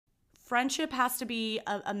friendship has to be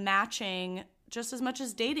a matching just as much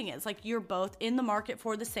as dating is. Like, you're both in the market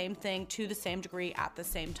for the same thing to the same degree at the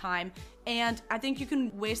same time. And I think you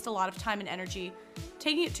can waste a lot of time and energy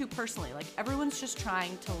taking it too personally. Like, everyone's just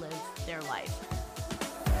trying to live their life.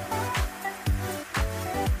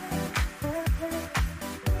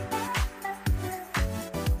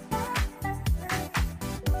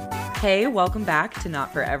 Hey, welcome back to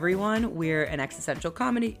Not For Everyone. We're an existential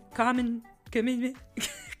commentary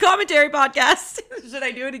podcast. Should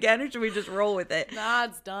I do it again or should we just roll with it? Nah,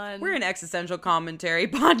 it's done. We're an existential commentary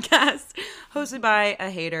podcast hosted by a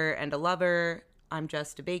hater and a lover. I'm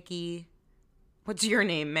Justa Bakey. What's your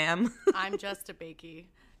name, ma'am? I'm Justa Bakey,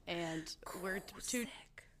 and we're two.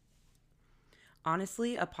 Sick.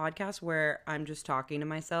 Honestly, a podcast where I'm just talking to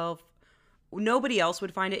myself. Nobody else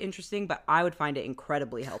would find it interesting, but I would find it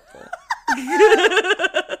incredibly helpful.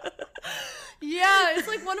 Yeah, it's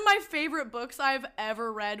like one of my favorite books I've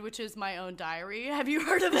ever read, which is My Own Diary. Have you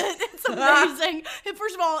heard of it? It's amazing. And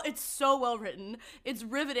first of all, it's so well written. It's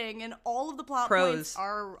riveting, and all of the plot points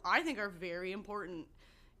are very important.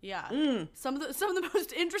 Yeah. Some of the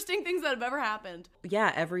most interesting things that have ever happened.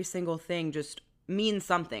 Yeah, every single thing just means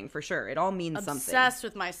something for sure. It all means something. Obsessed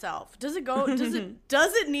with myself. Does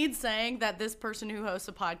it need saying that this person who hosts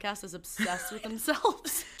a podcast is obsessed with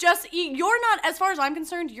themselves? You're not, as far as I'm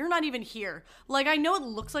concerned, you're not even here. Like, I know it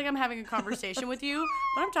looks like I'm having a conversation with you,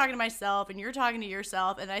 but I'm talking to myself and you're talking to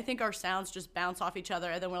yourself, and I think our sounds just bounce off each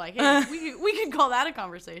other, and then we're like, hey, we could call that a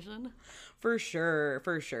conversation. For sure.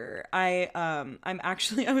 I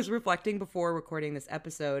was reflecting before recording this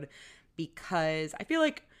episode because I feel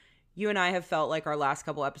like you and I have felt like our last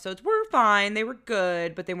couple episodes were fine. They were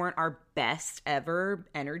good, but they weren't our best ever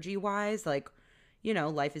energy-wise. Like, you know,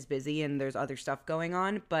 life is busy and there's other stuff going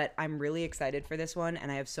on, but I'm really excited for this one and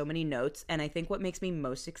I have so many notes. And I think what makes me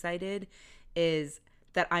most excited is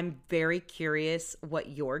that I'm very curious what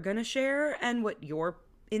you're going to share and what your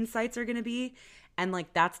insights are going to be. And,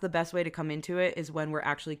 like, that's the best way to come into it is when we're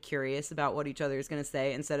actually curious about what each other is going to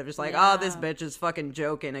say instead of just like, oh, this bitch is fucking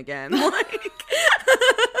joking again. Like...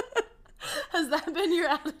 Has that been your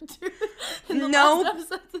attitude in the No.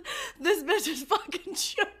 last episode? This bitch is fucking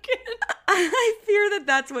joking. I fear that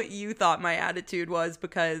that's what you thought my attitude was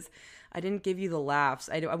because I didn't give you the laughs.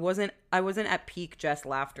 I wasn't at peak Jess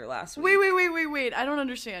laughter last week. Wait. I don't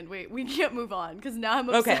understand. Wait, we can't move on because now I'm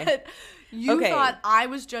upset. Okay. You thought I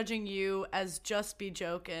was judging you as just be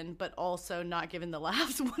joking, but also not giving the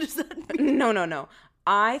laughs. What does that mean? No.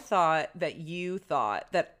 I thought that you thought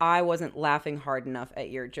that I wasn't laughing hard enough at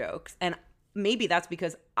your jokes. And maybe that's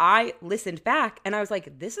because I listened back and I was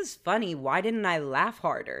like, this is funny. Why didn't I laugh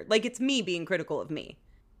harder? Like, it's me being critical of me.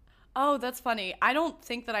 Oh, that's funny. I don't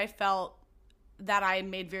think that I felt that I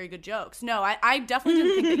made very good jokes. No, I definitely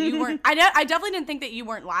didn't think that you weren't. I definitely didn't think that you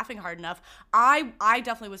weren't laughing hard enough. I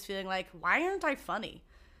definitely was feeling like, why aren't I funny?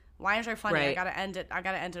 Right. I gotta end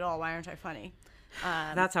it all. Why aren't I funny?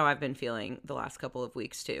 That's how I've been feeling the last couple of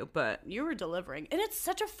weeks too, but you were delivering, and it's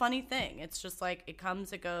such a funny thing. It's just like it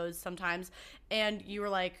comes, it goes sometimes, and you were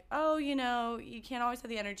like, oh, you know, you can't always have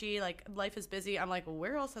the energy, like life is busy. I'm like, well,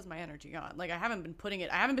 where else has my energy gone? Like, I haven't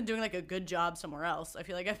been doing like a good job somewhere else. I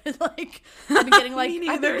feel like I've been getting like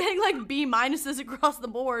B minuses across the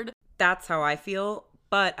board. That's how I feel,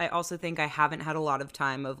 but I also think I haven't had a lot of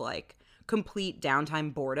time of like complete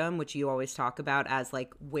downtime boredom, which you always talk about as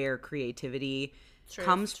like where creativity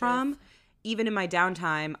comes from. Even in my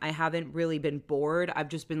downtime, I haven't really been bored. I've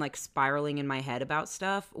just been like spiraling in my head about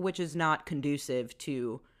stuff, which is not conducive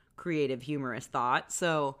to creative, humorous thought.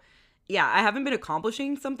 So yeah, I haven't been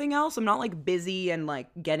accomplishing something else. I'm not like busy and like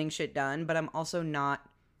getting shit done, but I'm also not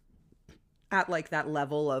at like that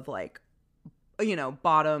level of like, you know,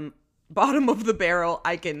 bottom of the barrel.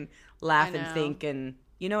 I can laugh and think and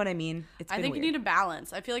you know what I mean? I think weird. You need a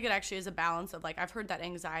balance. I feel like it actually is a balance of like, I've heard that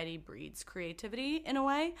anxiety breeds creativity in a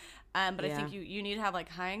way. But yeah. I think you need to have like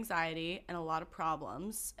high anxiety and a lot of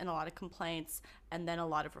problems and a lot of complaints and then a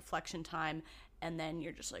lot of reflection time. And then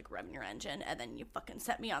you're just like revving your engine and then you fucking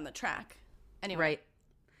set me on the track. Anyway. Right.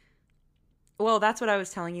 Well, that's what I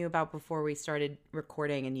was telling you about before we started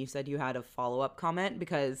recording. And you said you had a follow-up comment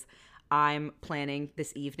because I'm planning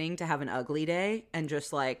this evening to have an ugly day and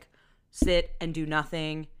just like sit and do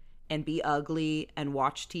nothing and be ugly and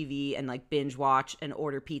watch TV and like binge watch and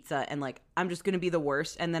order pizza and like I'm just gonna be the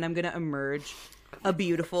worst and then I'm gonna emerge a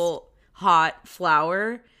beautiful hot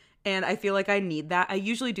flower. And I feel like I need that. I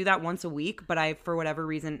usually do that once a week, but for whatever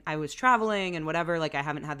reason I was traveling and whatever, like I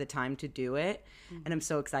haven't had the time to do it. And I'm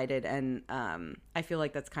so excited. And I feel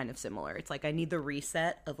like that's kind of similar. It's like I need the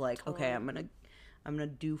reset of like, okay, I'm I'm gonna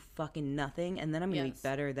do fucking nothing, and then I'm gonna Yes. be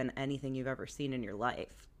better than anything you've ever seen in your life.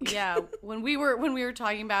 Yeah, when we were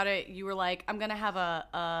talking about it, you were like, I'm gonna have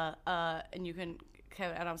and you can,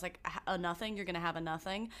 and I was like, a nothing. You're gonna have a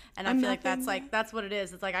nothing, and I feel like that's what it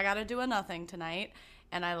is. It's like I gotta do a nothing tonight,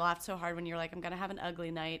 and I laughed so hard when you're like, I'm gonna have an ugly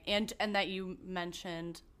night, and that you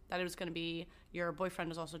mentioned that it was gonna be your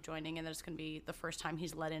boyfriend is also joining, and that it's gonna be the first time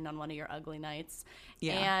he's let in on one of your ugly nights,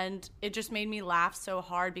 and it just made me laugh so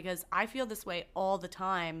hard because I feel this way all the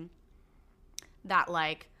time. That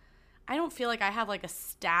like. I don't feel like I have like a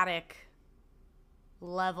static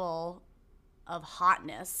level of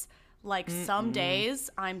hotness. Like some days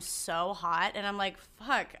I'm so hot and I'm like,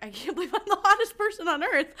 fuck, I can't believe I'm the hottest person on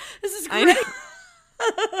earth. This is great.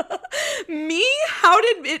 Me? How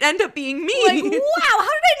did it end up being me? Like, wow, how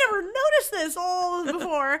did I never notice this all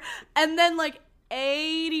before? And then like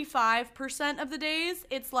 85% of the days,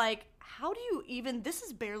 it's like, how do you even, this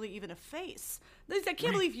is barely even a face. I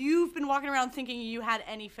can't believe you've been walking around thinking you had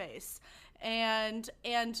any face. And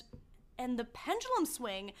the pendulum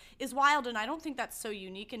swing is wild, and I don't think that's so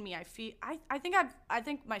unique in me. I think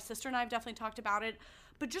my sister and I have definitely talked about it,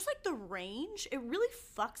 but just like the range, it really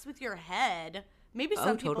fucks with your head. Maybe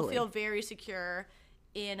some people feel very secure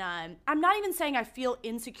in I'm not even saying I feel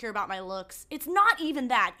insecure about my looks. It's not even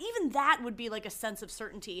that. Even that would be like a sense of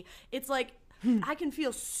certainty. It's like I can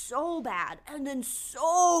feel so bad and then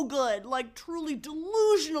so good, like truly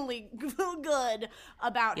delusionally good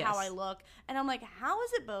about how I look. And I'm like, how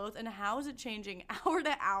is it both and how is it changing hour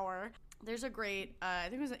to hour? There's a great, I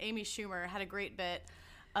think it was Amy Schumer had a great bit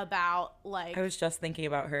about like. I was just thinking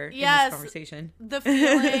about her in this conversation. The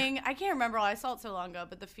feeling, I can't remember, I saw it so long ago,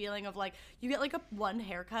 but the feeling of like, you get like one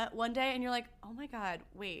haircut one day and you're like, oh my God,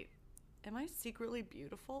 wait. Am I secretly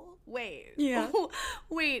beautiful? Wait. Yeah.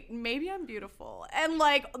 Wait, maybe I'm beautiful. And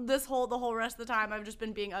like the whole rest of the time I've just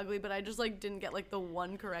been being ugly, but I just like didn't get like the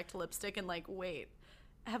one correct lipstick and like, wait,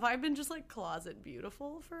 have I been just like closet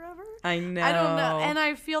beautiful forever? I know. I don't know. And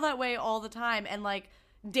I feel that way all the time. And like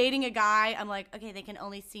dating a guy, I'm like, okay, they can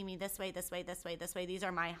only see me this way, this way, this way, this way. These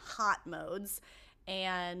are my hot modes.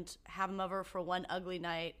 And have him over for one ugly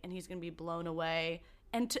night and he's going to be blown away.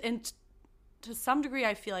 And to some degree,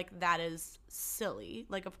 I feel like that is silly.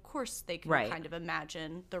 Like, of course, they can kind of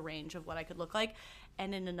imagine the range of what I could look like.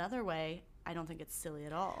 And in another way, I don't think it's silly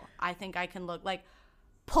at all. I think I can look like,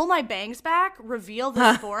 pull my bangs back, reveal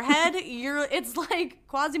the forehead. It's like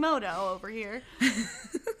Quasimodo over here.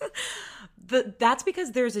 That's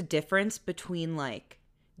because there's a difference between like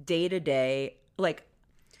day to day, like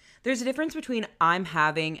there's a difference between I'm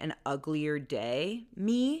having an uglier day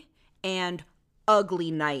me and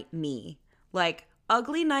ugly night me. Like,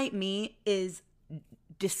 ugly night me is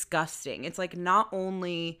disgusting. It's like not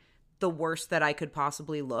only the worst that I could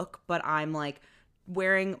possibly look, but I'm like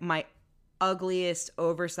wearing my ugliest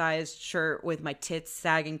oversized shirt with my tits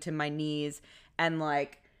sagging to my knees and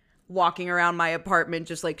like walking around my apartment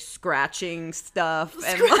just like scratching stuff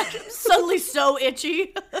and like suddenly so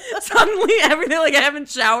itchy. Suddenly everything, like I haven't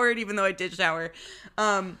showered even though I did shower.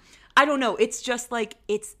 I don't know. It's just like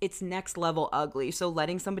it's next level ugly. So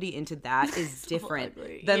letting somebody into that is different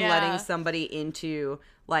than letting somebody into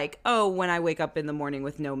like, oh, when I wake up in the morning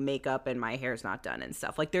with no makeup and my hair's not done and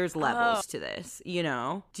stuff. Like there's levels to this, you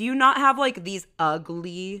know? Do you not have like these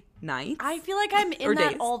ugly nights? I feel like I'm in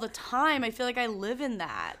that all the time. I feel like I live in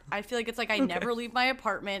that. I feel like it's like I never leave my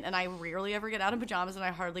apartment and I rarely ever get out of pajamas and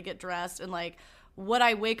I hardly get dressed. And like what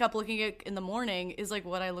I wake up looking at in the morning is like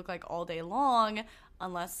what I look like all day long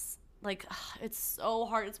unless... Like, it's so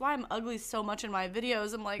hard. It's why I'm ugly so much in my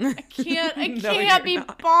videos. I'm like, I can't be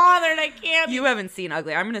bothered. I can't. You haven't seen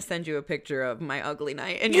ugly. I'm going to send you a picture of my ugly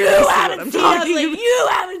night. And you haven't seen ugly. You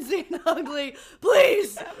haven't seen ugly.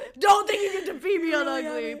 Please. Don't think you can defeat me on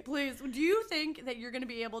ugly. Please. Do you think that you're going to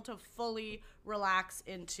be able to fully relax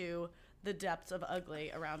into the depths of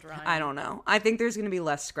ugly around Ryan? I don't know. I think there's going to be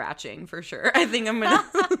less scratching for sure. I think I'm going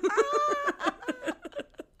to...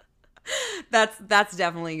 That's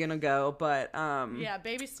definitely gonna go, but yeah,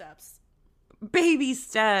 baby steps,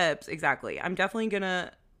 exactly. I'm definitely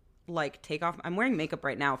gonna like take off. I'm wearing makeup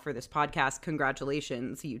right now for this podcast.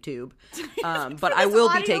 Congratulations, YouTube. But I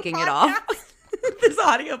will be taking it off. This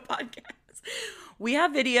audio podcast. We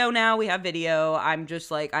have video now. I'm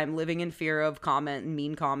just like, I'm living in fear of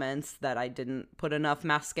mean comments that I didn't put enough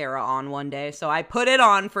mascara on one day, so I put it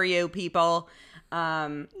on for you people.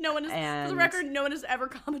 No one has, for the record, no one has ever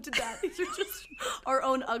commented that. These are just our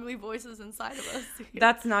own ugly voices inside of us.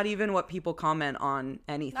 That's not even what people comment on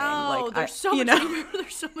anything. No, like, there's so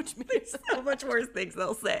much worse things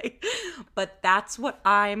they'll say. But that's what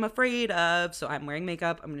I'm afraid of. So I'm wearing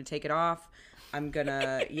makeup. I'm going to take it off.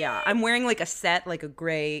 I'm wearing like a set, like a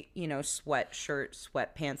gray, sweatshirt,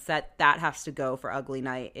 sweatpants set. That has to go for ugly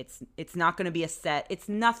night. It's not gonna be a set. It's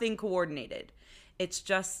nothing coordinated. It's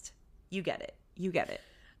just, you get it.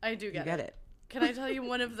 I do get it. Can I tell you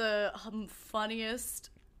one of the funniest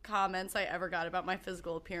comments I ever got about my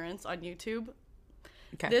physical appearance on YouTube?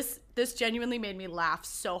 Okay. This genuinely made me laugh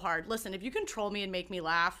so hard. Listen, if you can troll me and make me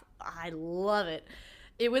laugh, I love it.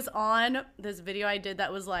 It was on this video I did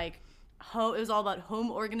that was like, it was all about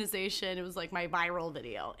home organization. It was like my viral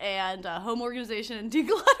video, and home organization and decluttering.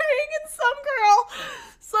 And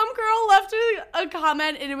some girl left a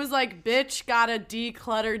comment, and it was like, "Bitch, gotta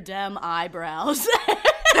declutter dem eyebrows."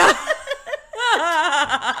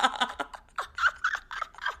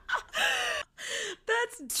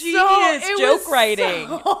 That's genius joke writing.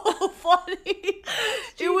 So funny.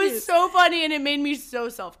 It was so funny, and it made me so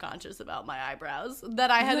self-conscious about my eyebrows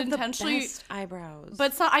that I had intentionally the best eyebrows.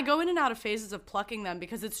 But I go in and out of phases of plucking them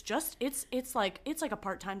because it's like a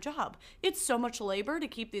part-time job. It's so much labor to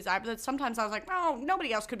keep these eyebrows that sometimes I was like, oh,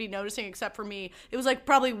 nobody else could be noticing except for me. It was like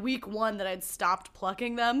probably week 1 that I'd stopped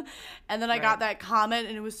plucking them, and then I got that comment,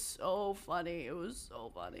 and it was so funny. It was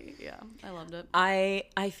so funny. Yeah, I loved it.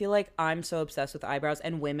 I feel like I'm so obsessed with eyebrows,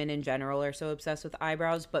 and women in general are so obsessed with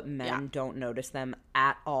eyebrows, but men don't notice them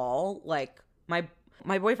at all. Like my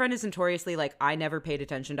boyfriend is notoriously like, I never paid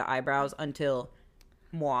attention to eyebrows until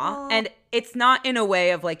moi. And it's not in a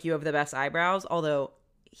way of like, you have the best eyebrows, although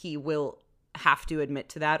he will have to admit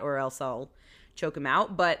to that or else I'll choke him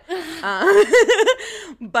out. But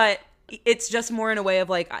but it's just more in a way of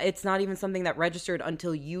like, it's not even something that registered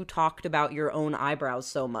until you talked about your own eyebrows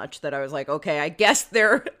so much that I was like, okay, I guess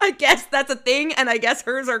that's a thing, and I guess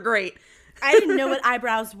hers are great. I didn't know what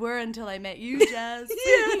eyebrows were until I met you, Jess.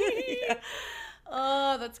 Yeah.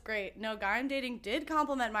 Oh, that's great. No, guy I'm dating did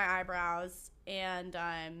compliment my eyebrows, and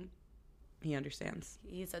he understands.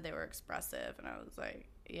 He said they were expressive, and I was like,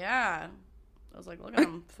 yeah. I was like, look at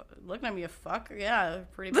him, looking at me, you fuck. Yeah,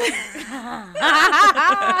 pretty big.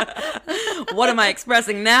 What am I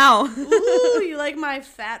expressing now? Ooh, you like my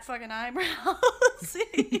fat fucking eyebrows?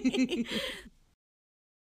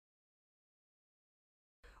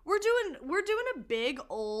 We're doing a big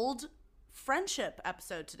old friendship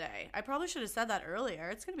episode today. I probably should have said that earlier.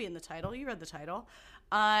 It's going to be in the title. You read the title.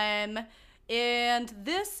 And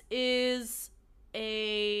this is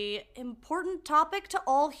a important topic to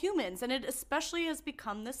all humans, and it especially has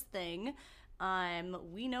become this thing.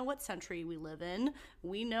 We know what century we live in.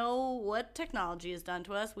 We know what technology has done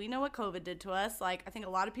to us. We know what COVID did to us. Like, I think a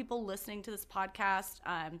lot of people listening to this podcast,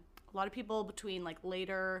 a lot of people between like late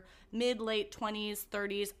 20s,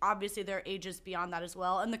 30s, obviously there are ages beyond that as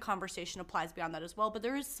well, and the conversation applies beyond that as well, but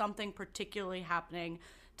there is something particularly happening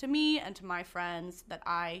to me and to my friends that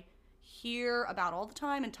I hear about all the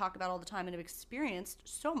time and talk about all the time and have experienced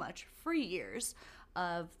so much for years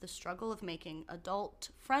of the struggle of making adult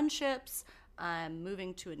friendships,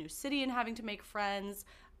 moving to a new city and having to make friends.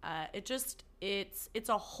 It's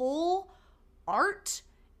a whole art,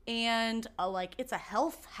 and it's a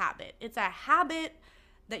health habit. It's a habit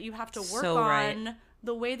that you have to work on. Right.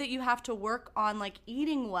 The way that you have to work on like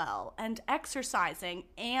eating well and exercising,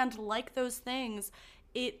 and like those things,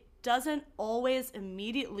 it doesn't always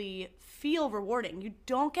immediately feel rewarding. You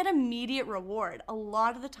don't get immediate reward. A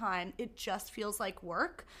lot of the time, it just feels like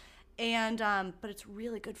work, and but it's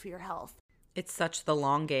really good for your health. It's such the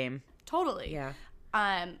long game. Totally. Yeah.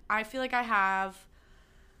 I feel like I have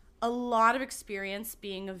a lot of experience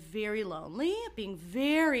being very lonely, being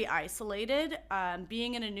very isolated,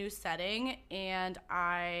 being in a new setting, and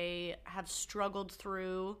I have struggled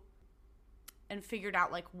through and figured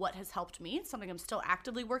out like what has helped me. It's something I'm still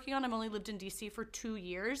actively working on. I've only lived in DC for 2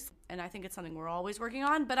 years, and I think it's something we're always working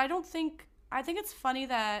on. But I think it's funny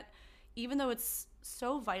that even though it's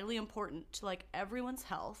so vitally important to like everyone's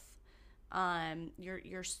health,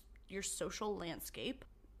 your social landscape,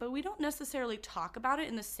 but we don't necessarily talk about it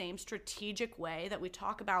in the same strategic way that we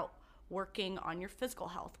talk about working on your physical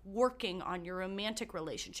health, working on your romantic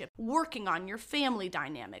relationship, working on your family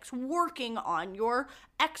dynamics, working on your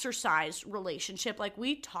exercise relationship. Like,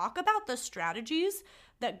 we talk about the strategies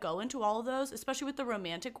that go into all of those, especially with the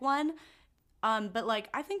romantic one. But like,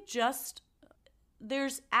 I think just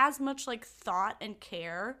there's as much like thought and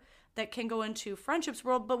care that can go into friendships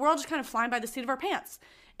world, but we're all just kind of flying by the seat of our pants.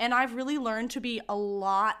 And I've really learned to be a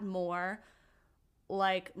lot more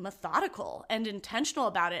like methodical and intentional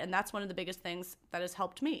about it, and that's one of the biggest things that has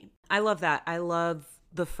helped me. I love that. I love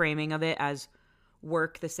the framing of it as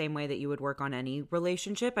work the same way that you would work on any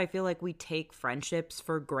relationship. I feel like we take friendships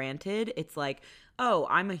for granted. It's like, oh,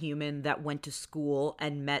 I'm a human that went to school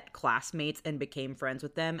and met classmates and became friends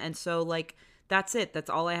with them, and so like that's it. That's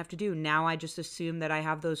all I have to do. Now I just assume that I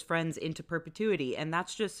have those friends into perpetuity. And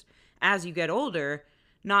that's just, as you get older,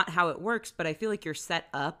 not how it works, but I feel like you're set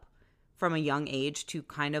up from a young age to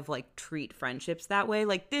kind of like treat friendships that way.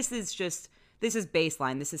 Like this is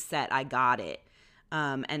baseline. This is set. I got it.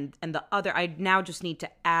 And the other, I now just need to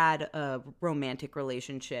add a romantic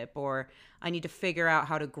relationship, or I need to figure out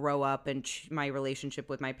how to grow up and my relationship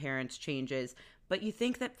with my parents changes. But you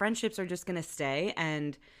think that friendships are just going to stay.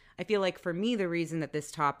 And I feel like for me, the reason that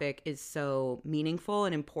this topic is so meaningful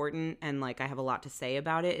and important and like I have a lot to say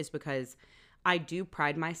about it is because I do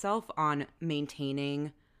pride myself on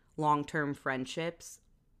maintaining long-term friendships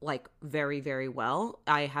like very, very well.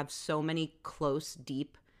 I have so many close,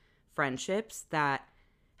 deep friendships that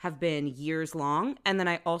have been years long. And then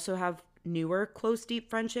I also have newer, close, deep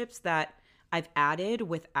friendships that I've added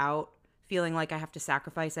without feeling like I have to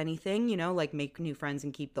sacrifice anything, you know, like make new friends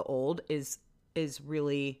and keep the old is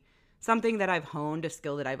really something that I've honed, a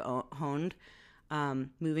skill that I've honed.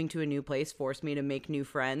 Moving to a new place forced me to make new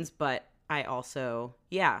friends, but I also,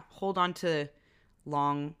 hold on to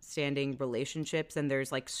long-standing relationships, and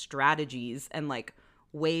there's like strategies and like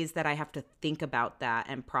ways that I have to think about that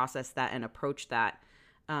and process that and approach that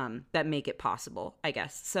that make it possible, I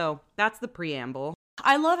guess. So that's the preamble.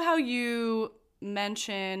 I love how you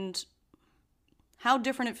mentioned how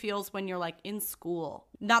different it feels when you're like in school.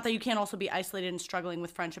 Not that you can't also be isolated and struggling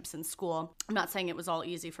with friendships in school. I'm not saying it was all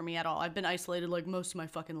easy for me at all. I've been isolated like most of my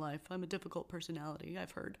fucking life. I'm a difficult personality,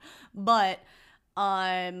 I've heard. But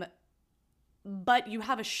you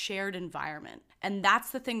have a shared environment. And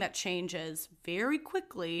that's the thing that changes very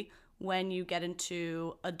quickly when you get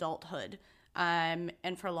into adulthood. And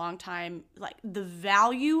for a long time, like the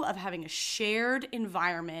value of having a shared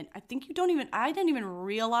environment, I didn't even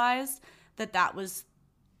realize that was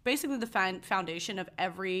basically the foundation of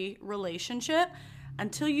every relationship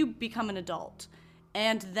until you become an adult.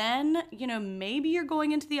 And then, you know, maybe you're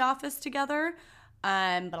going into the office together,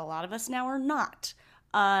 but a lot of us now are not.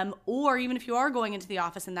 Or even if you are going into the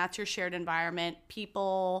office and that's your shared environment,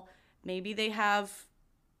 people, maybe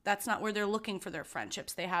that's not where they're looking for their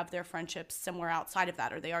friendships. They have their friendships somewhere outside of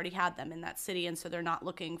that, or they already had them in that city, and so they're not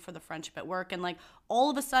looking for the friendship at work. And like all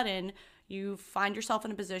of a sudden, you find yourself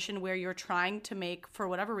in a position where you're trying to make, for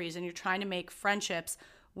whatever reason, you're trying to make friendships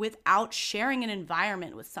without sharing an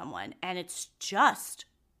environment with someone. And it's just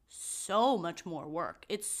so much more work.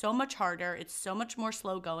 It's so much harder. It's so much more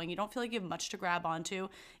slow going. You don't feel like you have much to grab onto.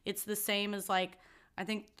 It's the same as like, I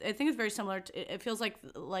think it's very similar to, it feels like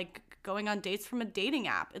going on dates from a dating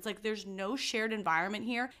app. It's like there's no shared environment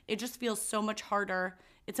here. It just feels so much harder.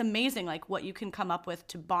 It's amazing like what you can come up with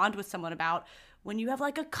to bond with someone about when you have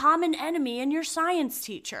like a common enemy in your science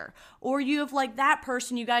teacher, or you have like that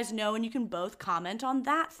person you guys know and you can both comment on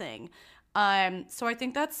that thing. So I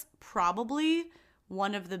think that's probably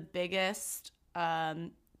one of the biggest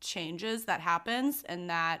changes that happens, and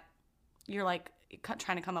that you're like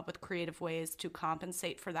trying to come up with creative ways to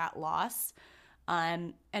compensate for that loss.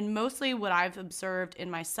 And mostly what I've observed in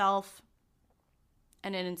myself,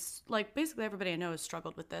 and in like basically everybody I know has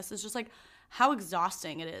struggled with this, is just like how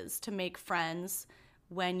exhausting it is to make friends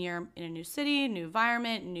when you're in a new city, new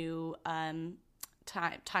environment, new time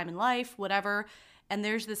in life, whatever. And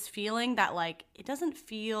there's this feeling that like it doesn't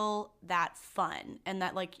feel that fun, and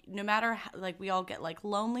that like no matter how, like we all get like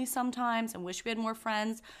lonely sometimes and wish we had more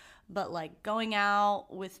friends, but like going out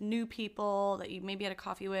with new people that you maybe had a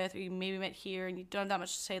coffee with or you maybe met here and you don't have that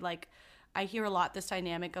much to say, like I hear a lot this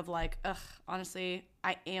dynamic of like, honestly,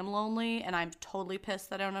 I am lonely and I'm totally pissed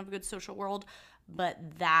that I don't have a good social world, but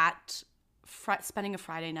that spending a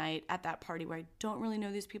Friday night at that party where I don't really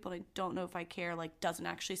know these people and I don't know if I care, like doesn't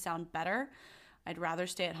actually sound better. I'd rather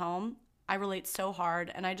stay at home. I relate so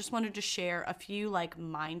hard, and I just wanted to share a few like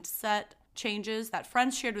mindset changes that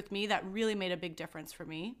friends shared with me that really made a big difference for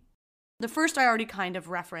me. The first I already kind of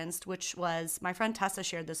referenced, which was my friend Tessa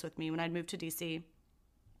shared this with me when I'd moved to DC.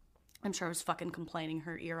 I'm sure I was fucking complaining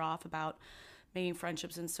her ear off about making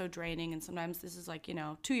friendships and so draining, and sometimes this is like,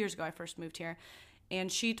 2 years ago I first moved here,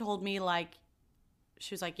 and she told me like,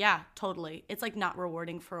 she was like, yeah, totally. It's like not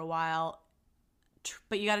rewarding for a while,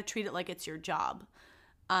 but you got to treat it like it's your job.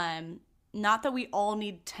 Not that we all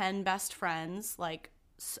need 10 best friends. Like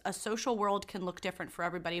a social world can look different for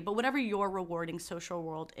everybody, but whatever your rewarding social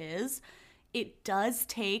world is, it does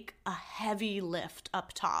take a heavy lift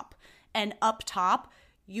up top. And up top,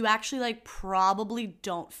 you actually like probably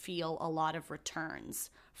don't feel a lot of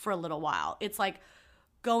returns for a little while. It's like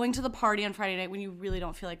going to the party on Friday night when you really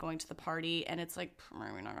don't feel like going to the party, and it's like,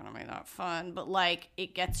 maybe not gonna make that fun, but like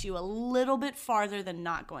it gets you a little bit farther than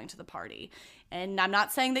not going to the party. And I'm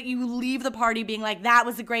not saying that you leave the party being like, that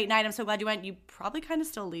was a great night, I'm so glad you went. You probably kind of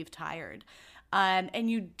still leave tired. And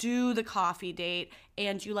you do the coffee date,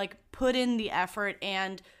 and you like put in the effort,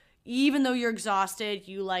 and even though you're exhausted,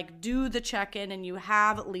 you like do the check-in, and you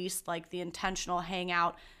have at least like the intentional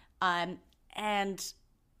hangout, and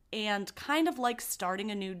kind of like starting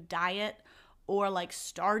a new diet or like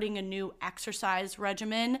starting a new exercise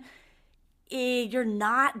regimen. You're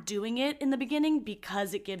not doing it in the beginning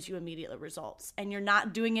because it gives you immediate results, and you're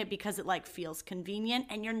not doing it because it like feels convenient,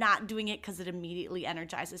 and you're not doing it because it immediately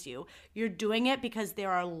energizes you. You're doing it because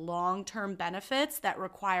there are long-term benefits that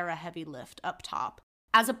require a heavy lift up top,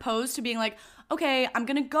 as opposed to being like, okay, I'm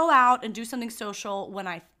gonna go out and do something social when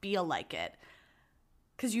I feel like it.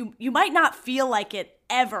 Because you might not feel like it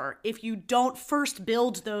ever if you don't first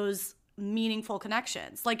build those meaningful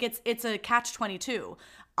connections. Like it's a catch-22.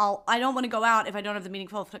 I don't want to go out if I don't have the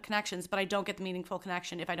meaningful connections, but I don't get the meaningful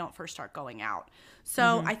connection if I don't first start going out.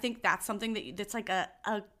 So I think that's something that's like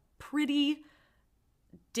a pretty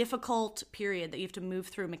difficult period that you have to move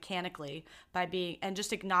through mechanically by being, and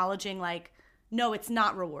just acknowledging like, no, it's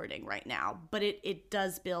not rewarding right now, but it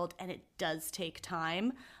does build and it does take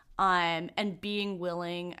time. And being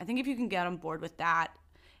willing, I think if you can get on board with that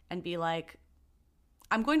and be like,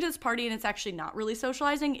 I'm going to this party and it's actually not really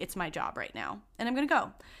socializing, it's my job right now, and I'm going to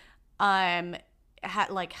go.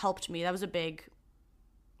 Like helped me. That was a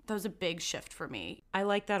big shift for me. I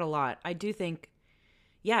like that a lot. I do think,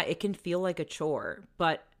 yeah, it can feel like a chore,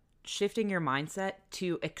 but shifting your mindset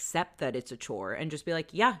to accept that it's a chore and just be like,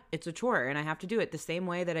 yeah, it's a chore and I have to do it the same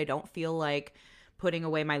way that I don't feel like putting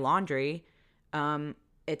away my laundry.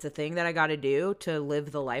 It's a thing that I got to do to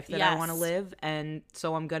live the life that I want to live. And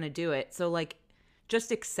so I'm going to do it. So like,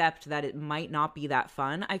 just accept that it might not be that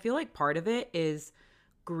fun. I feel like part of it is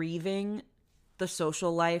grieving the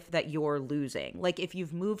social life that you're losing. Like if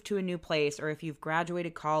you've moved to a new place, or if you've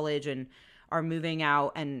graduated college and are moving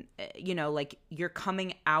out, and you know, like you're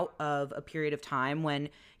coming out of a period of time when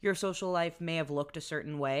your social life may have looked a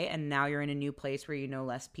certain way, and now you're in a new place where you know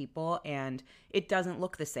less people and it doesn't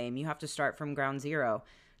look the same. You have to start from ground zero.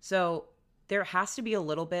 So there has to be a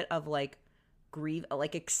little bit of like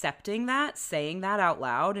like accepting that, saying that out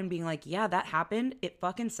loud and being like, yeah, that happened. It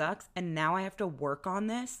fucking sucks. And now I have to work on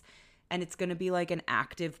this. And it's going to be like an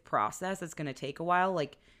active process. It's going to take a while.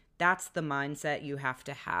 Like that's the mindset you have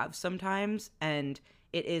to have sometimes. And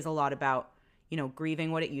it is a lot about, you know,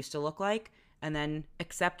 grieving what it used to look like and then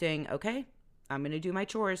accepting, okay, I'm going to do my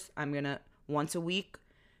chores. I'm going to once a week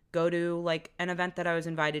go to like an event that I was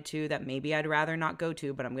invited to that maybe I'd rather not go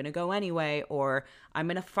to, but I'm going to go anyway. Or I'm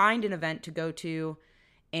going to find an event to go to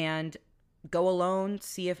and go alone,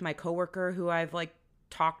 see if my coworker who I've like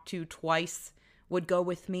talked to twice would go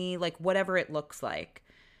with me, like whatever it looks like.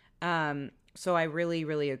 So I really,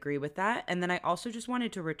 really agree with that. And then I also just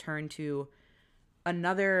wanted to return to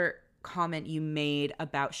another comment you made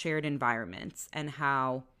about shared environments and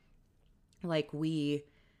how like we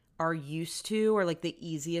are used to, or like the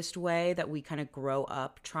easiest way that we kind of grow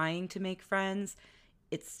up trying to make friends.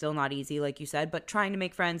 It's still not easy, like you said, but trying to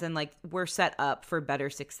make friends and like we're set up for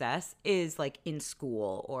better success is like in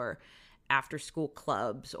school or after school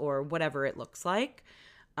clubs or whatever it looks like.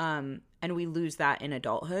 And we lose that in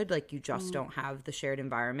adulthood. Like you just don't have the shared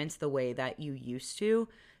environments the way that you used to.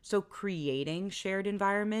 So creating shared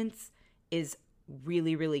environments is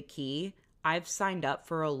really, really key. I've signed up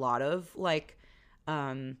for a lot of like,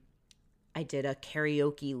 I did a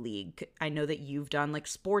karaoke league. I know that you've done like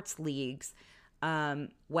sports leagues.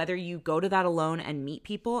 Whether you go to that alone and meet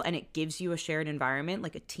people and it gives you a shared environment,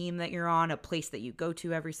 like a team that you're on, a place that you go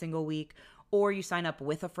to every single week, or you sign up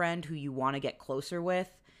with a friend who you want to get closer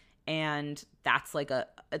with, and that's like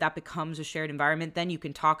that becomes a shared environment. Then you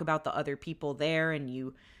can talk about the other people there and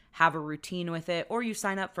you have a routine with it, or you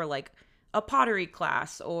sign up for like a pottery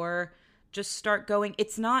class or just start going.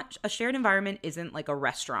 It's not a shared environment, isn't like a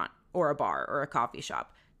restaurant or a bar or a coffee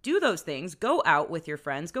shop. Do those things. Go out with your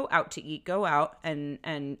friends. Go out to eat. Go out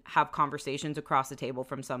and have conversations across the table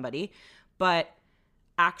from somebody. But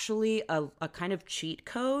actually a kind of cheat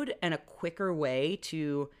code and a quicker way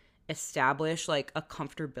to establish like a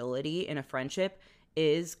comfortability in a friendship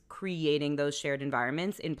is creating those shared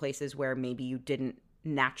environments in places where maybe you didn't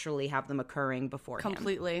naturally have them occurring beforehand.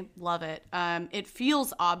 Completely. Love it. It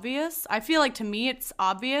feels obvious. I feel like to me it's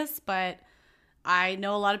obvious, but I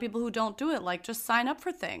know a lot of people who don't do it, like just sign up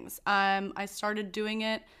for things. I started doing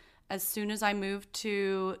it as soon as I moved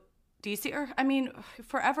to DC, or I mean,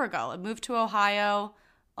 forever ago. I moved to Ohio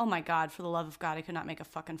oh my God, for the love of God, I could not make a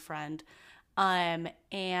fucking friend.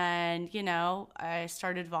 And, you know, I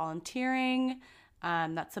started volunteering.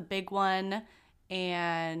 That's a big one.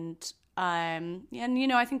 And, you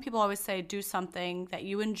know, I think people always say do something that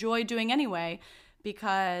you enjoy doing anyway,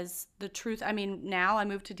 because the truth, I mean, now I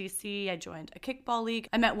moved to DC, I joined a kickball league.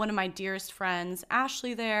 I met one of my dearest friends,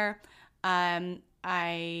 Ashley, there.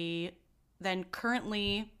 I then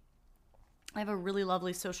currently, I have a really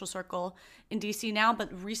lovely social circle in DC now,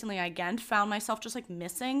 but recently I again found myself just like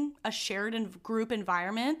missing a shared group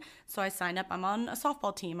environment. So I signed up. I'm on a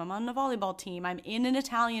softball team. I'm on a volleyball team. I'm in an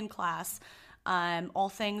Italian class. All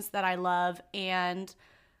things that I love. And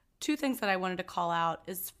two things that I wanted to call out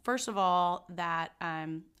is, first of all, that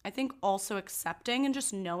I think also accepting and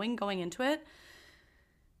just knowing going into it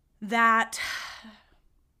that,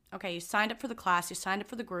 okay, you signed up for the class, you signed up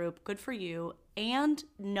for the group, good for you. And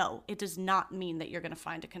no, it does not mean that you're going to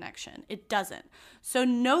find a connection. It doesn't. So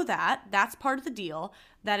know that that's part of the deal,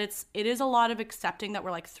 that it is a lot of accepting that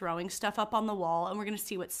we're like throwing stuff up on the wall and we're going to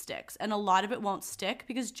see what sticks. And a lot of it won't stick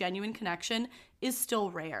because genuine connection is still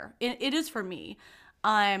rare. It is for me.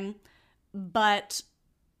 But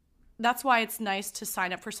that's why it's nice to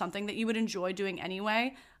sign up for something that you would enjoy doing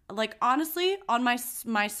anyway. Like, honestly, on my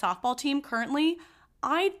softball team currently,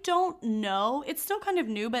 I don't know. It's still kind of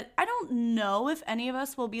new, but I don't know if any of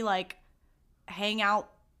us will be like hang out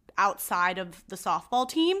outside of the softball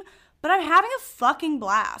team, but I'm having a fucking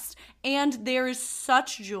blast. And there is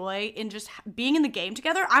such joy in just being in the game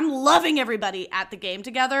together. I'm loving everybody at the game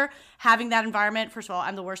together, having that environment. First of all,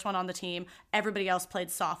 I'm the worst one on the team. Everybody else played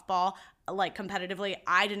softball like competitively.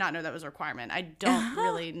 I did not know that was a requirement. I don't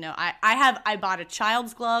really know. I bought a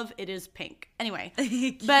child's glove. It is pink. Anyway,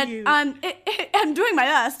 but I'm doing my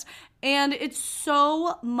best, and it's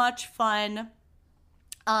so much fun.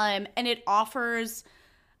 And it offers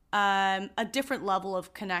a different level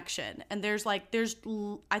of connection. And there's I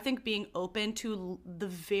think being open to the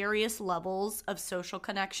various levels of social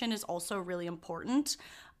connection is also really important.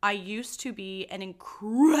 I used to be an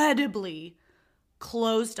incredibly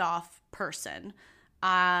closed off person.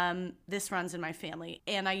 This runs in my family.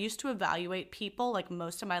 And I used to evaluate people like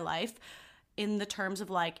most of my life in the terms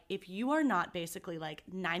of like, if you are not basically like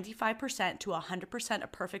 95% to 100% a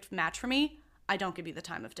perfect match for me, I don't give you the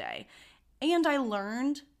time of day. And I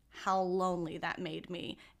learned how lonely that made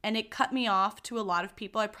me. And it cut me off to a lot of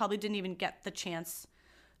people I probably didn't even get the chance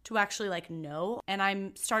to actually like know. And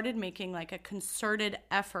I started making like a concerted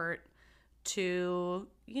effort to,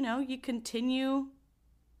 you know,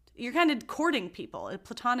 you're kind of courting people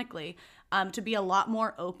platonically, to be a lot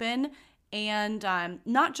more open, and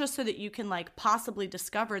not just so that you can like possibly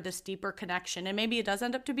discover this deeper connection, and maybe it does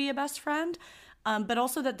end up to be a best friend, but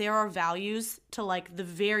also that there are values to like the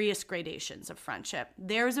various gradations of friendship.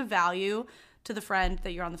 There's a value to the friend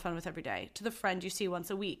that you're on the phone with every day, to the friend you see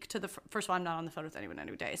once a week, to the first of all, I'm not on the phone with anyone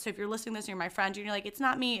every day. So if you're listening to this and you're my friend and you're like, it's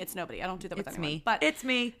not me, it's nobody. I don't do that with anyone. Me. But it's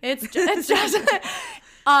me. It's just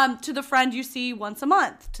to the friend you see once a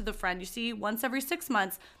month, to the friend you see once every 6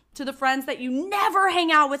 months, to the friends that you never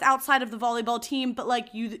hang out with outside of the volleyball team, but like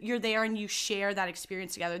you're there and you share that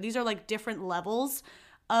experience together. These are like different levels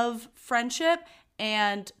of friendship.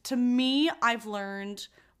 And to me, I've learned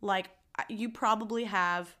like you probably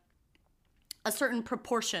have a certain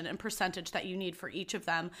proportion and percentage that you need for each of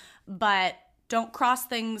them, but don't cross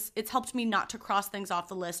things. It's helped me not to cross things off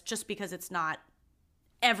the list just because it's not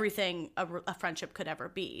everything a friendship could ever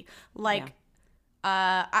be. Like,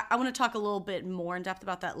 yeah. I want to talk a little bit more in depth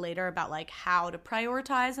about that later, about like how to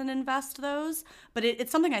prioritize and invest those, but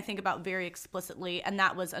it's something I think about very explicitly, and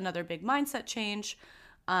that was another big mindset change.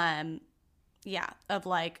 Of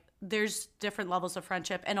like, there's different levels of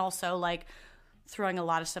friendship, and also like throwing a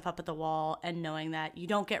lot of stuff up at the wall and knowing that you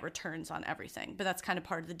don't get returns on everything, but that's kind of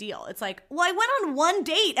part of the deal. It's like, well, I went on one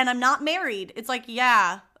date and I'm not married. It's like,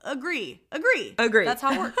 yeah, agree. That's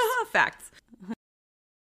how it works. Facts.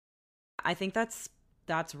 I think that's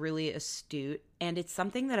really astute, and it's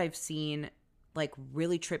something that I've seen like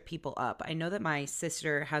really trip people up. I know that my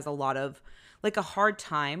sister has a lot of like a hard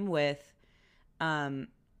time with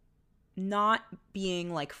not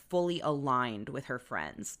being like fully aligned with her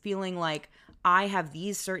friends, feeling like I have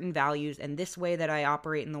these certain values and this way that I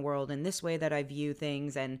operate in the world and this way that I view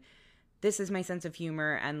things, and this is my sense of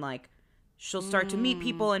humor, and like she'll start to meet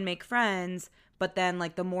people and make friends, but then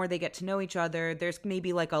like the more they get to know each other, there's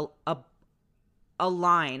maybe like a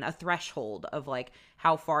line, a threshold of like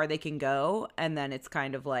how far they can go, and then it's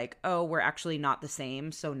kind of like, oh, we're actually not the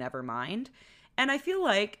same, so never mind. And I feel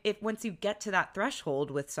like if once you get to that threshold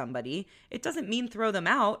with somebody, it doesn't mean throw them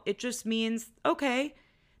out. It just means, okay,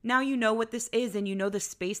 now you know what this is, and you know the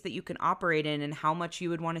space that you can operate in and how much you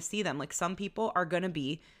would want to see them. Like, some people are going to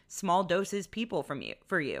be small doses people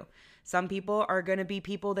for you. Some people are going to be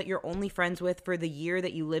people that you're only friends with for the year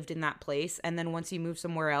that you lived in that place, and then once you move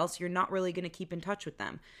somewhere else, you're not really going to keep in touch with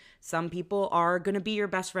them. Some people are going to be your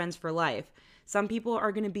best friends for life. Some people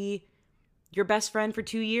are going to be your best friend for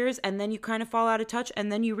 2 years, and then you kind of fall out of touch,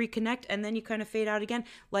 and then you reconnect, and then you kind of fade out again.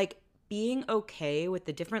 Like, being okay with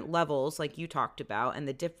the different levels, like you talked about, and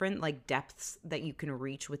the different like depths that you can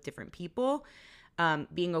reach with different people,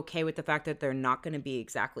 being okay with the fact that they're not going to be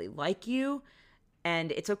exactly like you.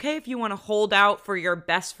 And it's okay if you want to hold out for your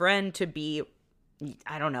best friend to be,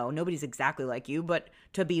 I don't know, nobody's exactly like you, but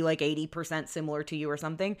to be like 80% similar to you or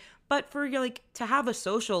something. But for like to have a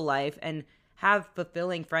social life and have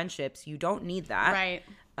fulfilling friendships, you don't need that. Right.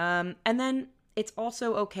 And then it's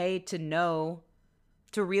also okay to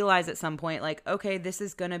realize at some point, like, okay, this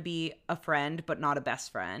is going to be a friend, but not a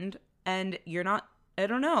best friend. And you're not, I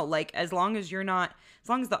don't know, like, as long as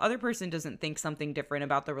the other person doesn't think something different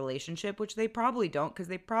about the relationship, which they probably don't, because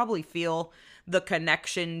they probably feel the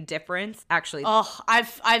connection difference. Actually. Oh,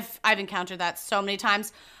 I've encountered that so many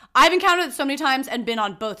times. I've encountered it so many times and been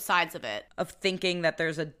on both sides of it. Of thinking that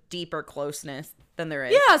there's a deeper closeness than there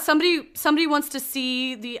is. Yeah, somebody wants to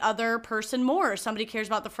see the other person more. Somebody cares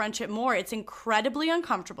about the friendship more. It's incredibly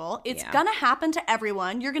uncomfortable. It's gonna happen to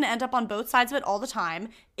everyone. You're gonna end up on both sides of it all the time.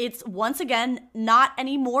 It's, once again, not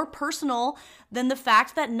any more personal than the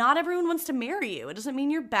fact that not everyone wants to marry you. It doesn't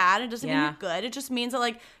mean you're bad. It doesn't mean you're good. It just means that,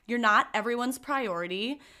 like, you're not everyone's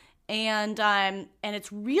priority. And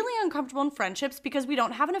it's really uncomfortable in friendships because we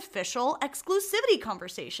don't have an official exclusivity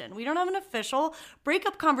conversation. We don't have an official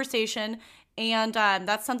breakup conversation. And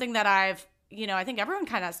that's something that I think everyone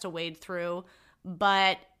kind of has to wade through.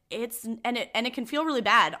 But it can feel really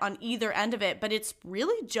bad on either end of it. But it's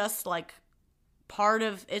really just like part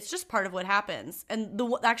of what happens. And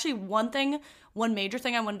one major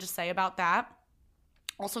thing I wanted to say about that,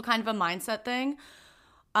 also kind of a mindset thing.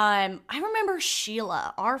 I remember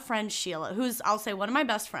Sheila, our friend Sheila, who's, I'll say, one of my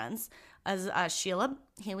best friends, as Sheila,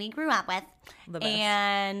 who we grew up with. The best.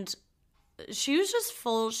 And she was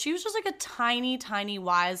just like a tiny, tiny,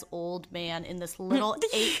 wise old man in this little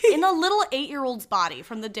in a little 8-year-old's body.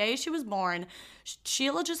 From the day she was born,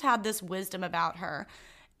 Sheila just had this wisdom about her.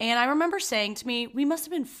 And I remember saying to me, we must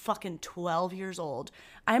have been fucking 12 years old.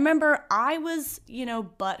 I remember I was,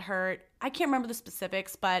 butthurt. I can't remember the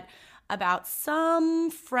specifics, but about some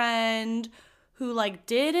friend who, like,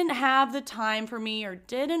 didn't have the time for me or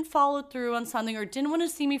didn't follow through on something or didn't want to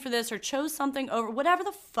see me for this or chose something over, whatever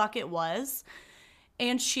the fuck it was.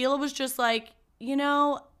 And Sheila was just like, and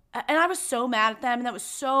I was so mad at them, and that was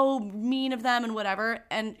so mean of them and whatever.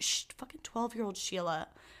 And fucking 12-year-old Sheila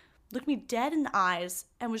looked me dead in the eyes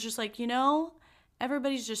and was just like,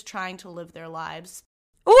 everybody's just trying to live their lives.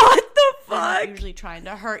 What the fuck? They're not usually trying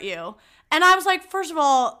to hurt you. And I was like, first of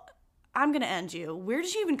all, I'm going to end you. Where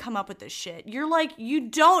did you even come up with this shit? You're like, you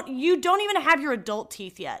don't even have your adult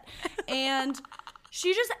teeth yet. And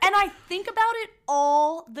and I think about it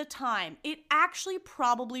all the time. It actually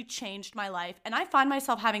probably changed my life. And I find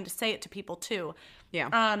myself having to say it to people too.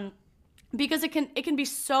 Yeah. Because it can be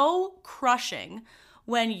so crushing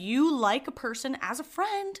when you like a person as a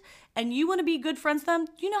friend and you want to be good friends with them.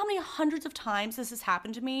 You know how many hundreds of times this has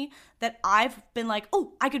happened to me that I've been like,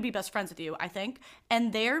 oh, I could be best friends with you, I think.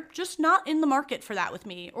 And they're just not in the market for that with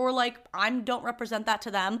me. Or like, I don't represent that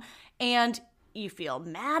to them. And you feel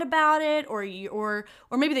mad about it, or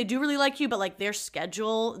maybe they do really like you, but like their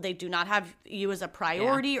schedule, they do not have you as a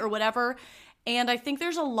priority or whatever. And I think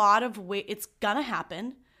there's a lot of it's gonna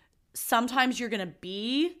happen. Sometimes you're gonna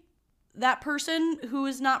be that person who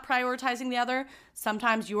is not prioritizing the other.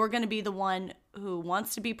 Sometimes you're going to be the one who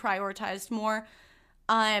wants to be prioritized more.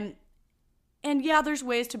 And yeah, there's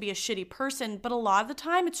ways to be a shitty person, but a lot of the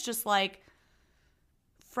time it's just like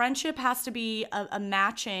friendship has to be a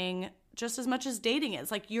matching just as much as dating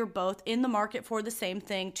is. Like, you're both in the market for the same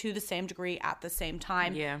thing to the same degree at the same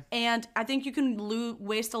time. Yeah. And I think you can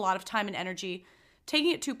waste a lot of time and energy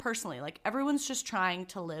taking it too personally. Like, everyone's just trying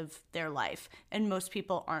to live their life, and most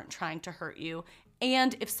people aren't trying to hurt you.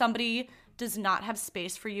 And if somebody does not have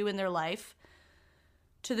space for you in their life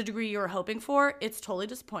to the degree you're hoping for, it's totally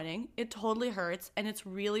disappointing. It totally hurts, and it's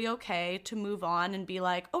really okay to move on and be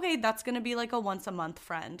like, okay, that's going to be like a once a month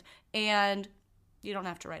friend. And you don't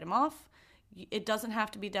have to write them off. It doesn't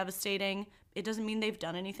have to be devastating. It doesn't mean they've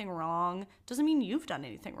done anything wrong. It doesn't mean you've done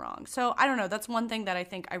anything wrong. So I don't know. That's one thing that I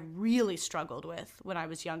think I really struggled with when I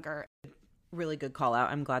was younger. Really good call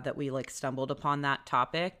out. I'm glad that we like stumbled upon that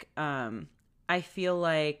topic. I feel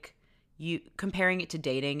like you comparing it to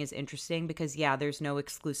dating is interesting because yeah, there's no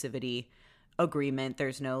exclusivity agreement.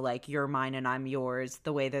 There's no like you're mine and I'm yours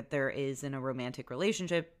the way that there is in a romantic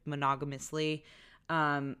relationship monogamously.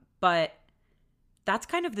 But that's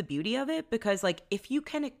kind of the beauty of it because like if you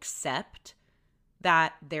can accept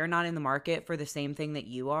that they're not in the market for the same thing that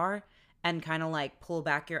you are and kind of like pull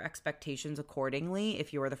back your expectations accordingly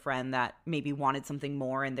if you're the friend that maybe wanted something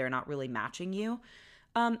more and they're not really matching you,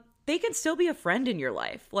 they can still be a friend in your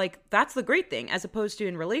life. Like, that's the great thing. As opposed to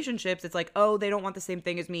in relationships, it's like, oh, they don't want the same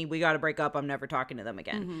thing as me. We got to break up. I'm never talking to them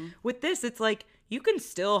again. Mm-hmm. With this, it's like, you can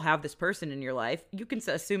still have this person in your life. You can,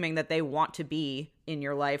 assuming that they want to be in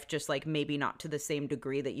your life, just like maybe not to the same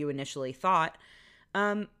degree that you initially thought.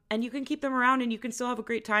 And you can keep them around and you can still have a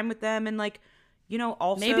great time with them. And like, you know,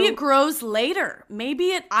 also. Maybe it grows later.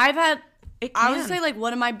 I would say, like,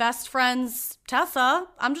 one of my best friends, Tessa,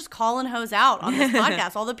 I'm just calling hoes out on this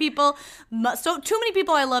podcast. All the people, so too many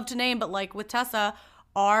people I love to name, but, like, with Tessa,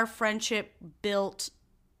 our friendship built,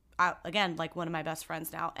 again, like, one of my best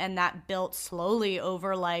friends now, and that built slowly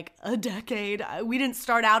over, like, a decade. We didn't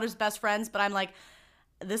start out as best friends, but I'm like,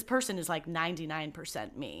 this person is, like,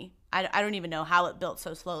 99% me. I don't even know how it built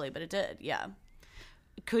so slowly, but it did, yeah.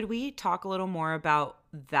 Could we talk a little more about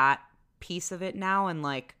that piece of it now and,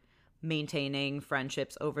 like, maintaining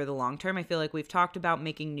friendships over the long term? I feel like we've talked about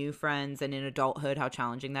making new friends and in adulthood how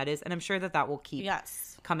challenging that is, and I'm sure that will keep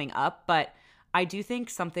coming up, but I do think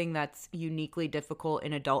something that's uniquely difficult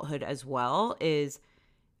in adulthood as well is,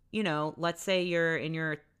 you know, let's say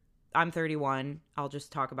I'm 31, I'll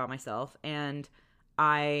just talk about myself, and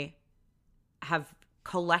I have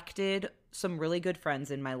collected some really good friends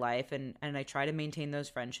in my life and I try to maintain those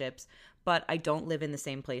friendships, but I don't live in the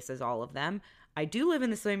same place as all of them. I do live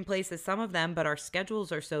in the same place as some of them, but our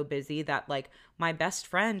schedules are so busy that like my best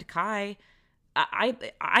friend Kai, I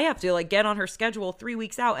have to like get on her schedule 3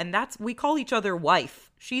 weeks out, and we call each other wife.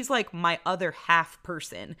 She's like my other half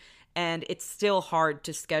person, and it's still hard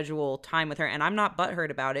to schedule time with her, and I'm not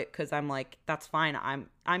butthurt about it because I'm like, that's fine.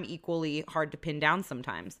 I'm equally hard to pin down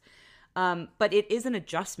sometimes. But it is an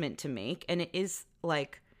adjustment to make, and it is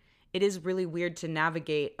really weird to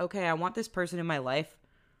navigate. Okay, I want this person in my life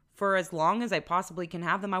for as long as I possibly can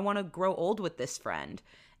have them. I want to grow old with this friend.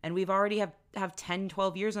 And we've already have 10,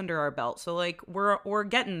 12 years under our belt. So like we're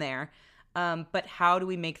getting there. But how do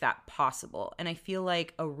we make that possible? And I feel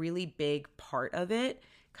like a really big part of it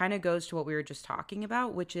kind of goes to what we were just talking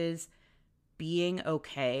about, which is being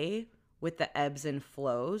okay with the ebbs and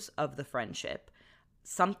flows of the friendship.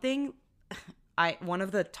 One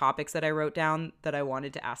of the topics that I wrote down that I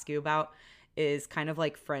wanted to ask you about is kind of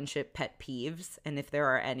like friendship pet peeves, and if there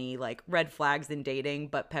are any like red flags in dating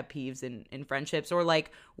but pet peeves in friendships, or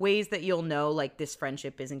like ways that you'll know like this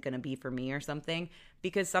friendship isn't going to be for me or something.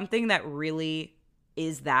 Because something that really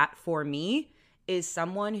is that for me is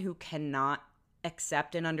someone who cannot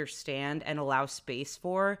accept and understand and allow space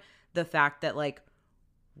for the fact that like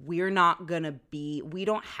we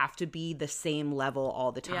don't have to be the same level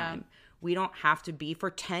all the time. Yeah. We don't have to be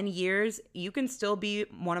for 10 years. You can still be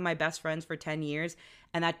one of my best friends for 10 years.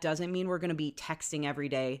 And that doesn't mean we're going to be texting every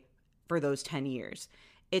day for those 10 years.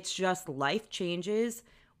 It's just life changes.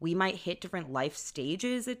 We might hit different life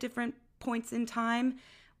stages at different points in time.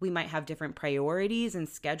 We might have different priorities and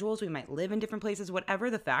schedules. We might live in different places,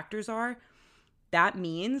 whatever the factors are. That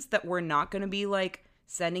means that we're not going to be like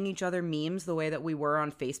sending each other memes the way that we were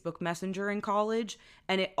on Facebook Messenger in college.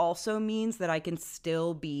 And it also means that I can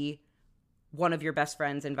still be one of your best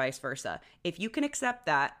friends and vice versa. If you can accept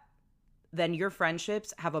that, then your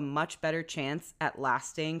friendships have a much better chance at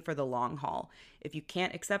lasting for the long haul. If you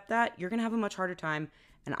can't accept that, you're going to have a much harder time,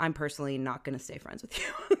 and I'm personally not going to stay friends with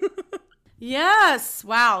you. Yes.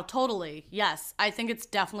 Wow, totally. Yes. I think it's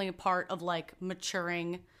definitely a part of like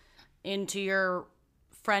maturing into your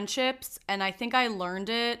friendships, and I think I learned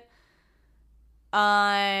it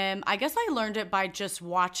I guess I learned it by just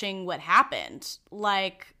watching what happened.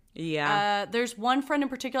 Like, yeah. There's one friend in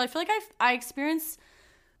particular. I feel like I experience,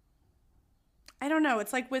 I don't know.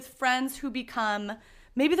 It's like with friends who become,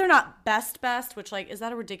 maybe they're not best, which like, is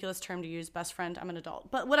that a ridiculous term to use? Best friend? I'm an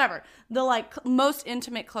adult, but whatever. The like most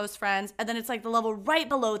intimate close friends. And then it's like the level right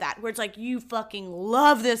below that where it's like, you fucking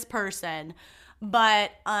love this person. But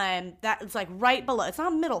that it's like right below. It's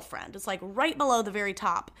not a middle friend. It's like right below the very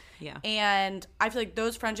top. Yeah. And I feel like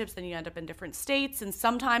those friendships, then you end up in different states. And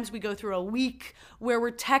sometimes we go through a week where we're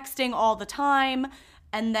texting all the time.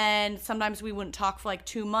 And then sometimes we wouldn't talk for like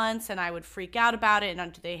 2 months and I would freak out about it.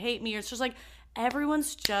 And do they hate me? Or it's just like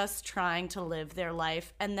everyone's just trying to live their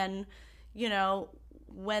life. And then, you know,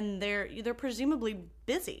 when they're presumably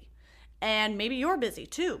busy. And maybe you're busy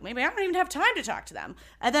too. Maybe I don't even have time to talk to them.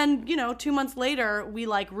 And then, 2 months later, we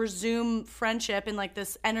like resume friendship in like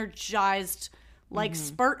this energized like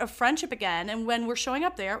spurt of friendship again. And when we're showing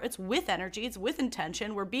up there, it's with energy, it's with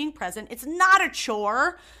intention, we're being present. It's not a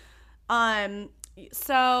chore.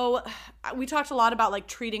 So we talked a lot about like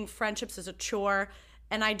treating friendships as a chore,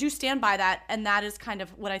 and I do stand by that. And that is kind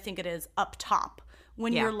of what I think it is up top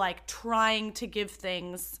when you're like trying to give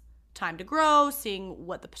things time to grow, seeing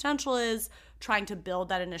what the potential is, trying to build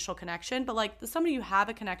that initial connection. But like somebody you have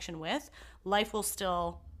a connection with, life will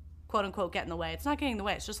still quote unquote get in the way. It's not getting in the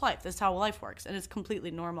way. It's just life. This is how life works. And it's completely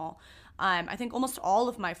normal. I think almost all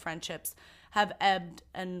of my friendships have ebbed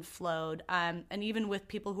and flowed. And even with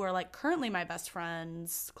people who are like currently my best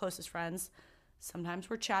friends, closest friends, sometimes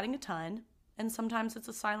we're chatting a ton and sometimes it's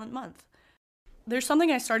a silent month. There's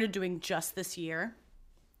something I started doing just this year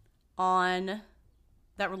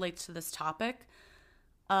that relates to this topic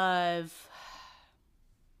of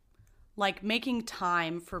like making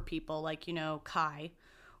time for people like, Kai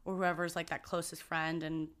or whoever's like that closest friend.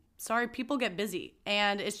 And sorry, people get busy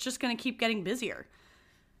and it's just going to keep getting busier.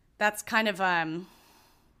 That's kind of how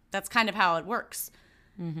it works.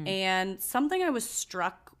 Mm-hmm. And something I was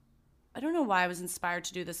struck, I don't know why I was inspired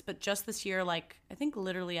to do this, but just this year, like I think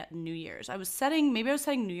literally at New Year's, I was setting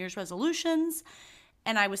New Year's resolutions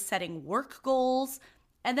and I was setting work goals.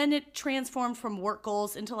 And then it transformed from work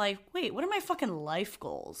goals into like, wait, what are my fucking life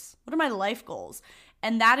goals? What are my life goals?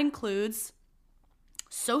 And that includes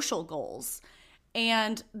social goals.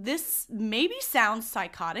 And this maybe sounds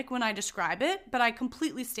psychotic when I describe it, but I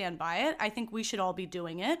completely stand by it. I think we should all be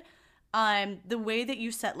doing it. The way that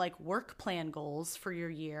you set like work plan goals for your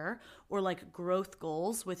year or like growth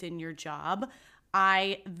goals within your job,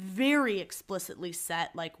 I very explicitly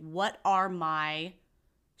set like what are my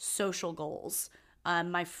social goals,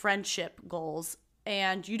 my friendship goals.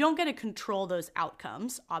 And you don't get to control those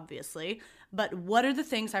outcomes, obviously, but what are the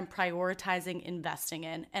things I'm prioritizing investing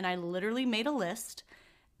in? And I literally made a list.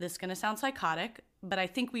 This is going to sound psychotic, but I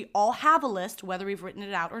think we all have a list, whether we've written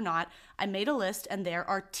it out or not. I made a list and there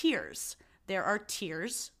are tiers. There are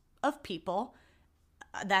tiers of people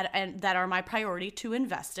that are my priority to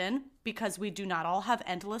invest in because we do not all have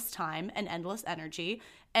endless time and endless energy.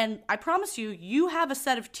 And I promise you, you have a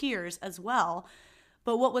set of tiers as well.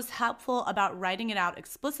 But what was helpful about writing it out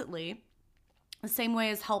explicitly, the same way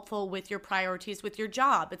is helpful with your priorities with your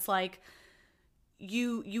job. It's like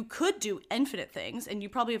you could do infinite things and you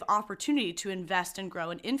probably have opportunity to invest and grow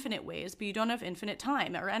in infinite ways, but you don't have infinite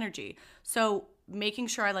time or energy. So making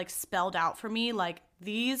sure I like spelled out for me, like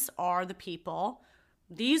these are the people,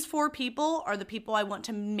 these 4 people are the people I want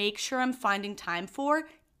to make sure I'm finding time for.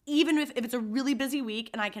 Even if it's a really busy week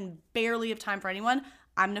and I can barely have time for anyone,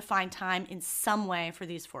 I'm going to find time in some way for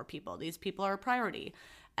these 4 people. These people are a priority.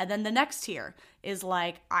 And then the next tier is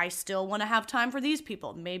like, I still want to have time for these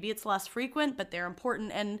people. Maybe it's less frequent, but they're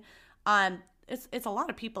important. And it's a lot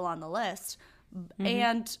of people on the list.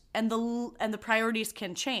 Mm-hmm. And the priorities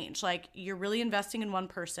can change. Like you're really investing in one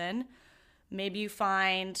person. Maybe you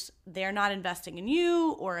find they're not investing in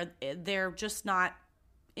you or they're just not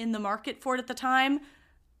in the market for it at the time.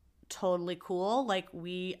 Totally cool. Like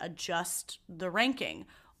we adjust the ranking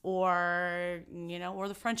or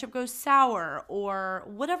the friendship goes sour or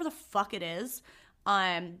whatever the fuck it is.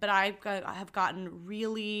 But I have gotten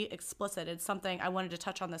really explicit. It's something I wanted to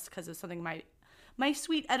touch on this because it's something my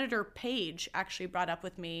sweet editor Paige actually brought up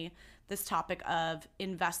with me, this topic of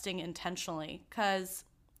investing intentionally, because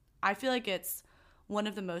I feel like it's one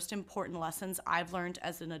of the most important lessons I've learned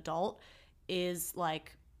as an adult is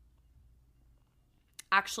like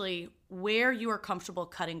actually where you are comfortable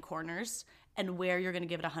cutting corners and where you're going to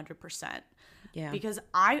give it 100%. Yeah. Because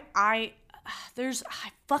I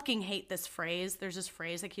fucking hate this phrase. There's this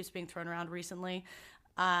phrase that keeps being thrown around recently.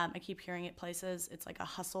 I keep hearing it places. It's like a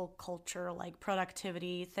hustle culture, like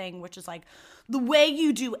productivity thing, which is like the way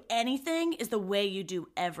you do anything is the way you do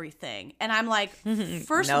everything. And I'm like,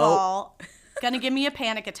 first of all, gonna give me a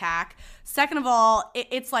panic attack. Second of all,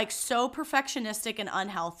 it's like so perfectionistic and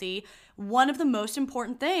unhealthy. One of the most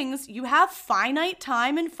important things, you have finite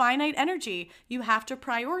time and finite energy. You have to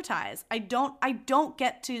prioritize. I don't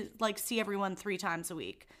get to like see everyone 3 times a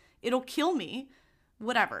week. It'll kill me.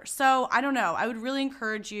 Whatever. So I don't know. I would really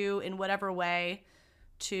encourage you in whatever way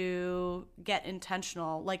to get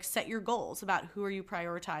intentional, like set your goals about who are you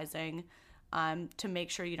prioritizing, to make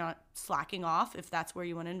sure you're not slacking off if that's where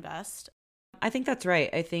you want to invest. I think that's right.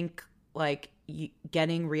 I think like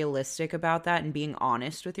getting realistic about that and being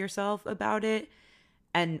honest with yourself about it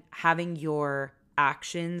and having your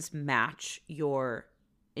actions match your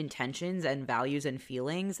intentions and values and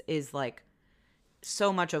feelings is like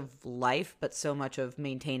so much of life, but so much of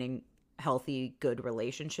maintaining healthy, good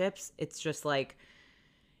relationships. It's just like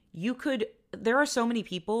there are so many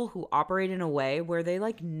people who operate in a way where they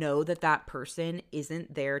like know that that person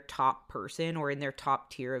isn't their top person or in their top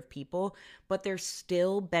tier of people, but they're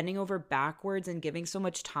still bending over backwards and giving so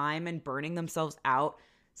much time and burning themselves out,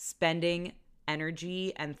 spending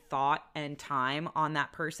energy and thought and time on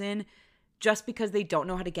that person just because they don't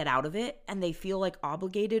know how to get out of it and they feel like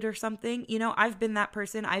obligated or something. You know, I've been that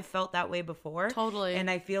person. I've felt that way before. Totally. And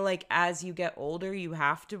I feel like as you get older, you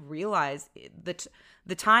have to realize that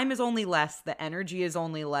the time is only less, the energy is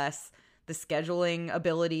only less, the scheduling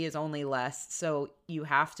ability is only less. So you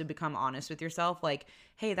have to become honest with yourself. Like,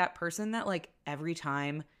 hey, that person that like every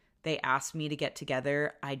time they ask me to get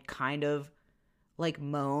together, I'd kind of like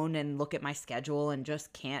moan and look at my schedule and just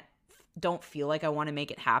don't feel like I want to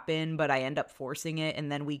make it happen, but I end up forcing it,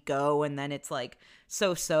 and then we go, and then it's like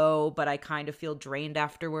so, but I kind of feel drained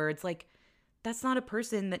afterwards. Like, that's not a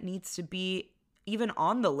person that needs to be even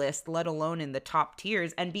on the list, let alone in the top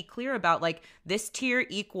tiers. And be clear about like, this tier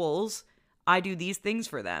equals I do these things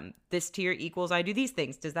for them. This tier equals I do these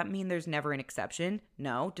things. Does that mean there's never an exception?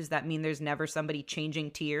 No. Does that mean there's never somebody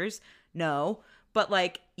changing tiers? No. But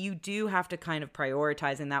like, you do have to kind of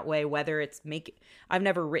prioritize in that way, whether it's I've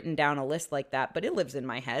never written down a list like that, but it lives in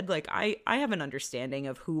my head. Like I have an understanding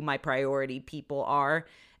of who my priority people are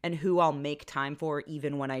and who I'll make time for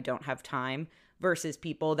even when I don't have time versus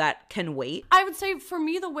people that can wait. I would say for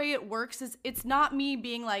me, the way it works is it's not me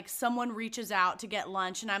being like someone reaches out to get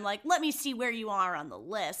lunch and I'm like, let me see where you are on the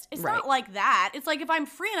list. It's not like that. It's like if I'm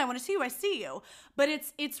free and I want to see you, I see you. But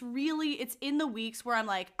it's really in the weeks where I'm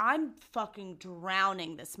like, I'm fucking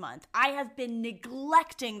drowning this month. I have been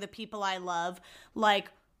neglecting the people I love. Like,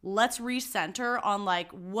 let's recenter on like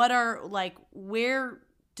where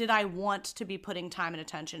did I want to be putting time and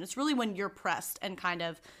attention? It's really when you're pressed and kind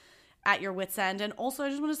of at your wit's end. And also I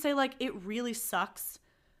just want to say, like, it really sucks.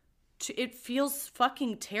 It feels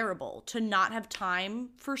fucking terrible to not have time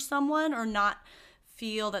for someone or not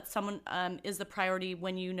feel that someone is the priority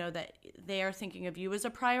when you know that they are thinking of you as a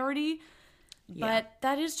priority. Yeah. But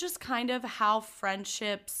that is just kind of how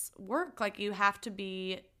friendships work. Like, you have to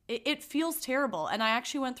be, it feels terrible. And I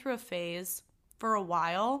actually went through a phase for a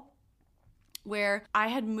while where I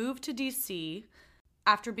had moved to DC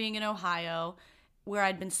after being in Ohio, where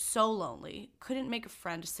I'd been so lonely, couldn't make a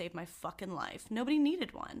friend to save my fucking life. Nobody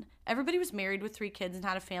needed one. Everybody was married with 3 kids and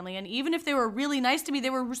had a family, and even if they were really nice to me,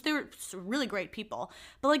 they were really great people.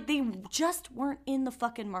 But like, they just weren't in the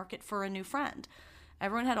fucking market for a new friend.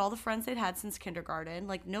 Everyone had all the friends they'd had since kindergarten.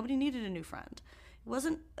 Like, nobody needed a new friend. It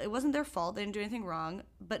wasn't their fault. They didn't do anything wrong.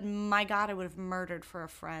 But my God, I would have murdered for a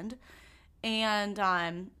friend. And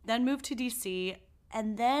then moved to DC,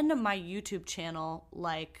 and then my YouTube channel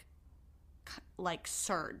like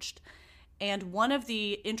surged. And one of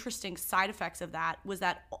the interesting side effects of that was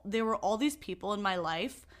that there were all these people in my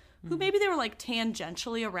life who maybe they were like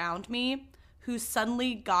tangentially around me who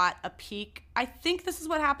suddenly got a peek. I think this is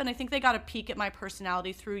what happened. I think they got a peek at my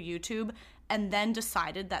personality through YouTube and then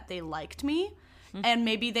decided that they liked me. And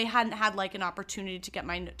maybe they hadn't had like an opportunity to get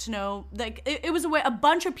to know, like it was a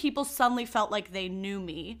bunch of people suddenly felt like they knew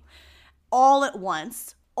me all at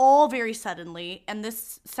once, all very suddenly. And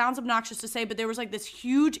this sounds obnoxious to say, but there was like this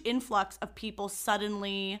huge influx of people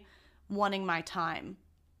suddenly wanting my time.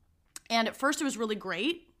 And at first it was really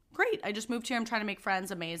great. I just moved here. I'm trying to make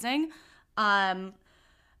friends. Amazing. And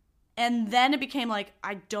then it became like,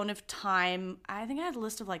 I don't have time. I think I had a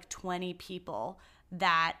list of like 20 people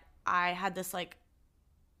that I had this like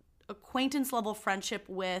acquaintance level friendship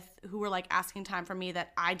with who were like asking time from me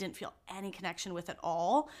that I didn't feel any connection with at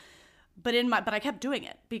all. But I kept doing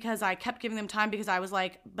it because I kept giving them time because I was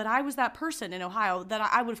like, but I was that person in Ohio that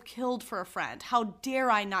I would have killed for a friend. How dare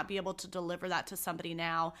I not be able to deliver that to somebody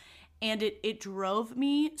now? And it drove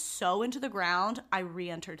me so into the ground, I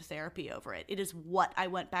re-entered therapy over it. It is what I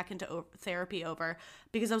went back into therapy over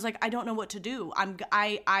because I was like, I don't know what to do.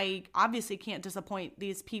 I obviously can't disappoint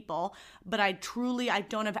these people, but I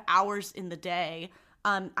don't have hours in the day.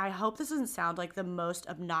 I hope this doesn't sound like the most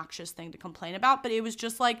obnoxious thing to complain about, but it was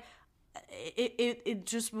just like, it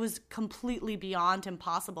just was completely beyond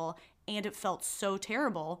impossible, and it felt so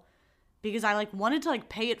terrible because I like wanted to like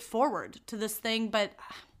pay it forward to this thing, but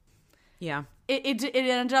yeah, it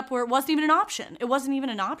ended up where it wasn't even an option. It wasn't even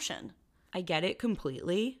an option. I get it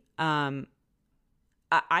completely. I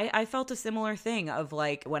felt a similar thing of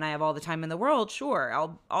like, when I have all the time in the world, sure,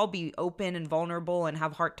 I'll be open and vulnerable and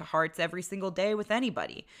have heart to hearts every single day with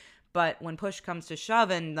anybody. But when push comes to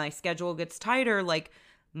shove and my schedule gets tighter, like,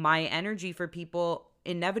 my energy for people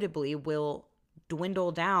inevitably will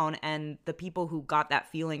dwindle down, and the people who got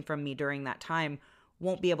that feeling from me during that time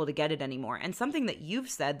won't be able to get it anymore. And something that you've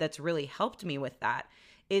said that's really helped me with that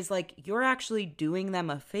is like, you're actually doing them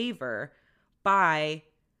a favor by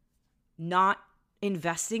not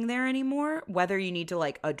investing there anymore, whether you need to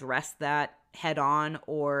like address that head on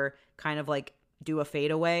or kind of like do a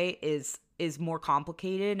fadeaway is more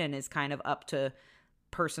complicated and is kind of up to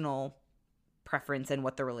personal preference and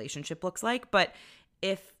what the relationship looks like. But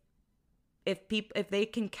if they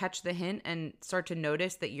can catch the hint and start to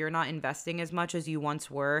notice that you're not investing as much as you once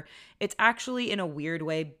were, it's actually in a weird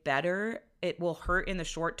way better. It will hurt in the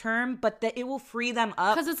short term, but that it will free them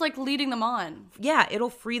up. Because it's like leading them on. Yeah, it'll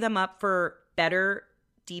free them up for better,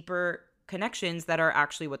 deeper connections that are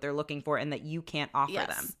actually what they're looking for and that you can't offer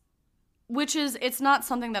them. Which is, it's not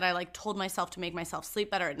something that I like told myself to make myself sleep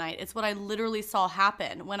better at night. It's what I literally saw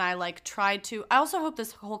happen when I like tried to. I also hope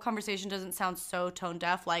this whole conversation doesn't sound so tone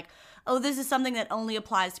deaf, like, oh, this is something that only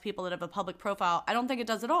applies to people that have a public profile. I don't think it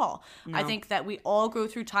does at all. No. I think that we all go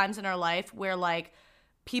through times in our life where like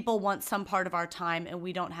people want some part of our time and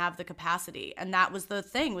we don't have the capacity. And that was the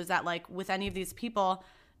thing, was that like with any of these people,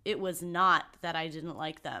 it was not that I didn't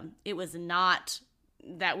like them. It was not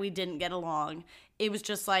that we didn't get along. It was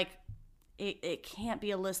just like, it can't be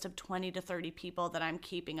a list of 20 to 30 people that I'm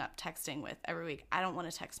keeping up texting with every week. I don't want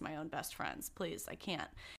to text my own best friends. Please, I can't.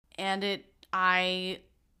 And I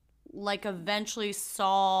like eventually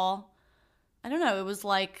saw, I don't know, it was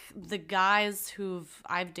like the guys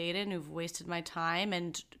I've dated and who've wasted my time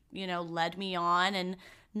and, you know, led me on and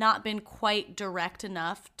not been quite direct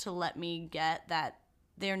enough to let me get that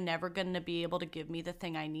they're never going to be able to give me the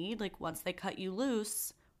thing I need. Like once they cut you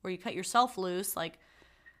loose or you cut yourself loose, like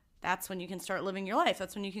that's when you can start living your life.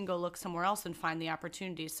 That's when you can go look somewhere else and find the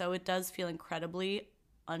opportunity. So it does feel incredibly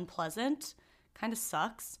unpleasant. Kind of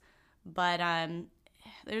sucks. But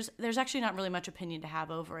there's actually not really much opinion to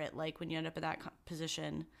have over it, like when you end up in that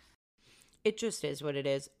position. It just is what it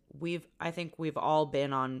is. I think we've all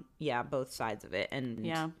been on, both sides of it.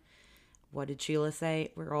 And what did Sheila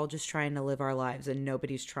say? We're all just trying to live our lives and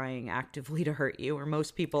nobody's trying actively to hurt you, or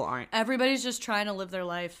most people aren't. Everybody's just trying to live their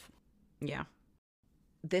life. Yeah.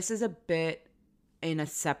 This is a bit in a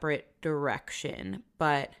separate direction,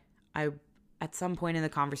 but at some point in the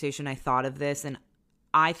conversation, I thought of this and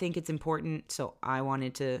I think it's important, so I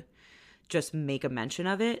wanted to just make a mention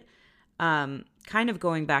of it. Kind of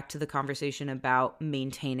going back to the conversation about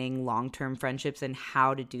maintaining long-term friendships and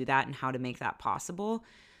how to do that and how to make that possible.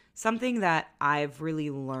 Something that I've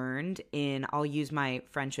really learned I'll use my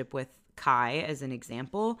friendship with Kai as an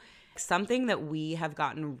example. Something that we have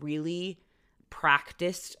gotten really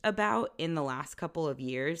practiced about in the last couple of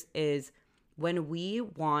years is when we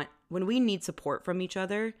need support from each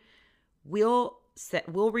other, we'll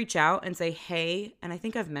reach out and say, hey, and I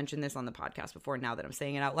think I've mentioned this on the podcast before now that I'm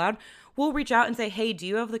saying it out loud. We'll reach out and say, hey, do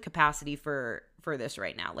you have the capacity for this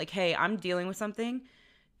right now? Like, hey, I'm dealing with something.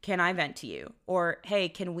 Can I vent to you? Or, hey,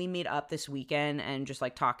 can we meet up this weekend and just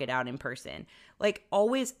like talk it out in person? Like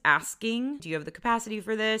always asking, do you have the capacity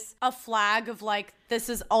for this? A flag of like, this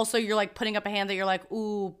is also, you're like putting up a hand that you're like,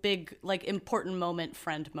 ooh, big, like important moment,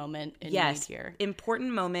 friend moment in need here.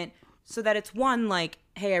 Important moment. So that it's one, like,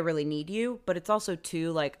 hey, I really need you. But it's also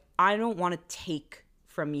two, like, I don't want to take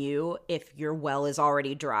from you if your well is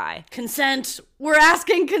already dry. Consent. We're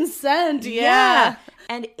asking consent. Yeah.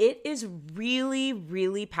 And it is really,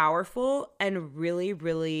 really powerful and really,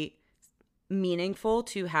 really meaningful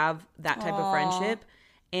to have that type of friendship.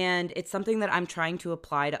 And it's something that I'm trying to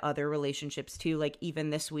apply to other relationships too. Like even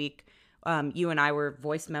this week, you and I were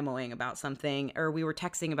voice memoing about something, or we were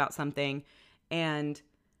texting about something, and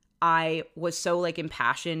I was so like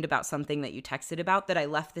impassioned about something that you texted about that I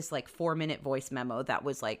left this like 4-minute voice memo that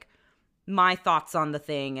was like my thoughts on the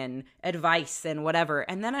thing and advice and whatever.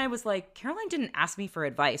 And then I was like, Caroline didn't ask me for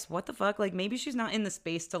advice. What the fuck? Like maybe she's not in the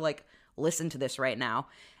space to like listen to this right now.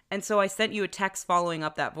 And so I sent you a text following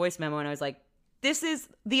up that voice memo and I was like,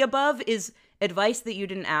 the above is advice that you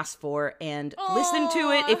didn't ask for, and listen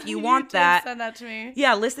to it if you want that. Send that to me.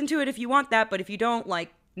 Yeah, listen to it if you want that, but if you don't,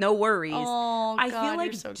 like, no worries. Oh, I God, feel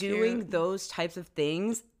like so doing cute. those types of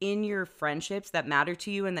things in your friendships that matter to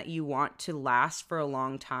you and that you want to last for a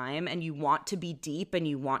long time and you want to be deep and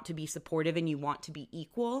you want to be supportive and you want to be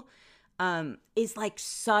equal is like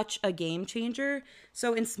such a game changer.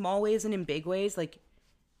 So in small ways and in big ways, like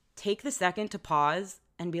take the second to pause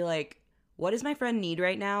and be like, what does my friend need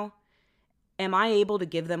right now? Am I able to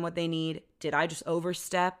give them what they need? Did I just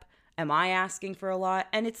overstep? Am I asking for a lot?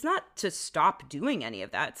 And it's not to stop doing any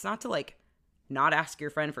of that. It's not to like not ask your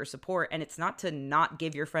friend for support, and it's not to not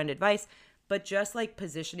give your friend advice, but just like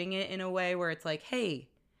positioning it in a way where it's like, hey,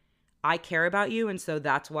 I care about you, and so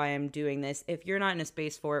that's why I'm doing this. If you're not in a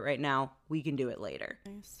space for it right now, we can do it later.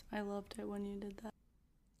 Nice. I loved it when you did that.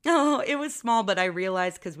 Oh, it was small, but I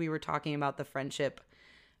realized because we were talking about the friendship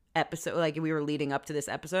episode, like we were leading up to this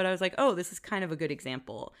episode, I was like, oh, this is kind of a good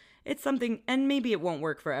example. It's something, and maybe it won't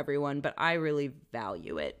work for everyone, but I really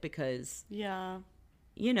value it because, Yeah.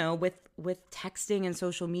 you know, with texting and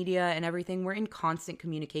social media and everything, we're in constant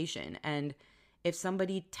communication. And if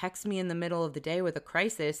somebody texts me in the middle of the day with a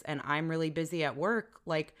crisis and I'm really busy at work,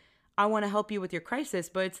 like, I want to help you with your crisis,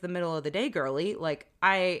 but it's the middle of the day, girly. Like,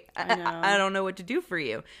 I don't know what to do for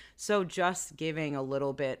you. So just giving a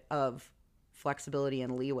little bit of flexibility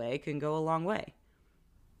and leeway can go a long way.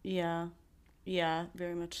 Yeah. Yeah,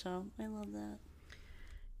 very much so. I love that.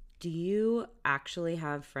 Do you actually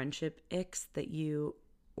have friendship icks that you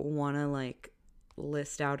want to like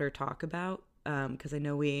list out or talk about? Because I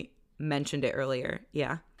know we mentioned it earlier.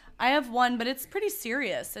 Yeah. I have one, but it's pretty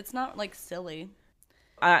serious. It's not like silly.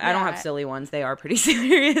 I don't have silly ones. They are pretty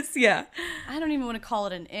serious. Yeah. I don't even want to call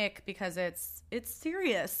it an ick because it's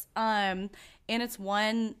serious. And it's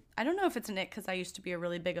one, I don't know if it's an ick because I used to be a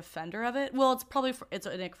really big offender of it. Well, it's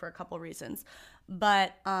an ick for a couple reasons.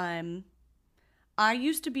 But I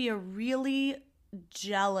used to be a really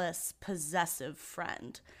jealous, possessive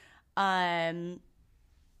friend. I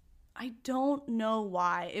don't know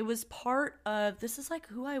why. It was part of, this is like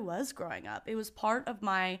who I was growing up. It was part of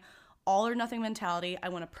my all or nothing mentality. I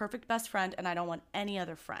want a perfect best friend and I don't want any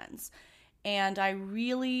other friends. And I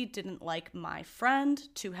really didn't like my friend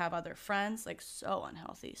to have other friends, like so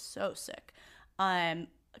unhealthy, so sick.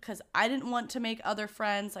 Because I didn't want to make other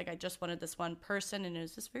friends. Like I just wanted this one person, and it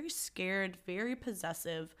was this very scared, very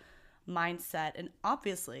possessive mindset, and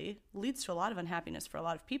obviously leads to a lot of unhappiness for a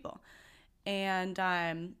lot of people. And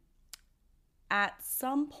at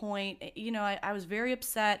some point, you know, I was very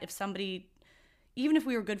upset if somebody, even if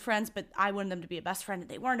we were good friends, but I wanted them to be a best friend and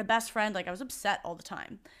they weren't a best friend. Like I was upset all the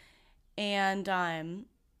time. And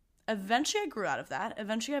eventually I grew out of that.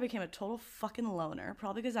 Eventually I became a total fucking loner,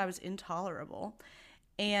 probably because I was intolerable.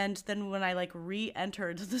 And then when I like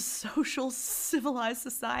re-entered the social civilized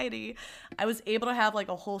society, I was able to have like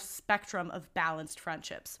a whole spectrum of balanced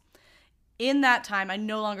friendships. In that time, I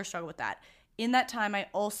no longer struggle with that. In that time, I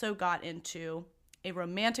also got into a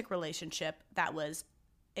romantic relationship that was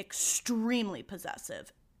extremely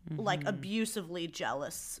possessive, like abusively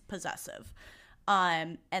jealous, possessive.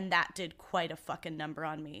 And that did quite a fucking number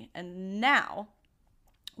on me. And now,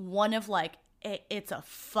 one of like, it's a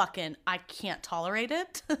fucking, I can't tolerate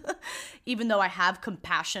it. Even though I have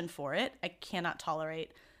compassion for it, I cannot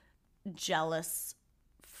tolerate jealous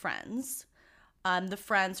friends. The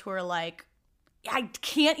friends who are like, I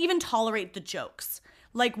can't even tolerate the jokes.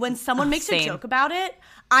 Like when someone makes a joke about it,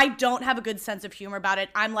 I don't have a good sense of humor about it.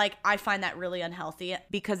 I'm like, I find that really unhealthy.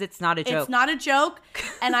 Because it's not a joke. It's not a joke,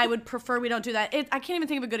 and I would prefer we don't do that. I can't even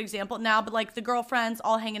think of a good example now, but like the girlfriends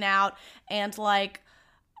all hanging out and like,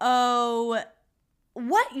 oh,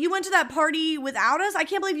 what? You went to that party without us? I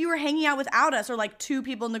can't believe you were hanging out without us. Or like two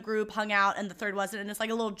people in the group hung out and the third wasn't. And it's like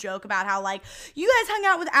a little joke about how like, you guys hung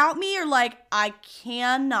out without me, or like, I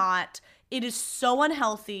cannot. It is so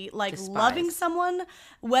unhealthy. Like loving someone,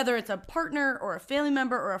 whether it's a partner or a family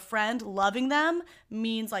member or a friend, loving them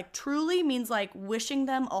means like truly means like wishing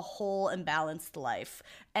them a whole and balanced life.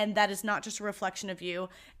 And that is not just a reflection of you.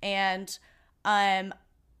 And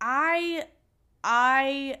I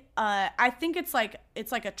think it's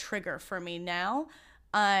like a trigger for me now.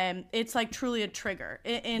 It's like truly a trigger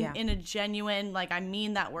in a genuine, like I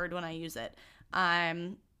mean that word when I use it.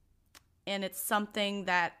 And it's something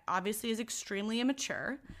that obviously is extremely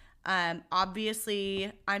immature.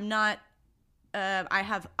 Obviously, I'm not.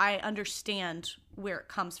 I understand where it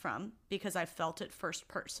comes from because I felt it first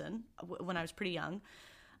person when I was pretty young,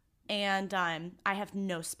 and I have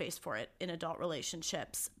no space for it in adult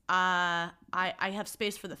relationships. I have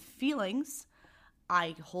space for the feelings.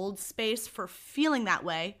 I hold space for feeling that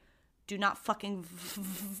way. Do not fucking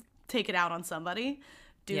take it out on somebody.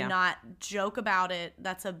 Do not joke about it.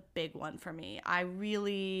 That's a big one for me. I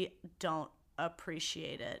really don't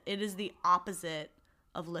appreciate it. It is the opposite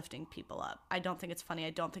of lifting people up. I don't think it's funny.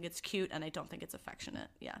 I don't think it's cute. And I don't think it's affectionate.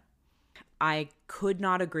 Yeah. I could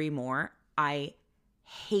not agree more. I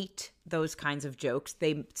hate those kinds of jokes.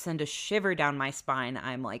 They send a shiver down my spine.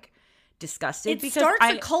 I'm like disgusted. It starts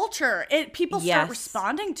a culture. People start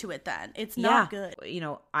responding to it then. It's not good. You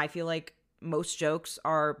know, I feel like most jokes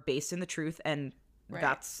are based in the truth, and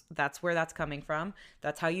that's where that's coming from.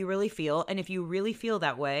 That's how you really feel. And if you really feel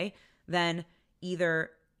that way, then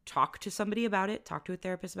either talk to somebody about it, talk to a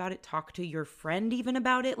therapist about it, talk to your friend even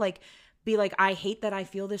about it. Like, be like, I hate that I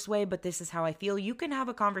feel this way, but this is how I feel. You can have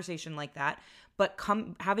a conversation like that, but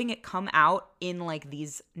having it come out in like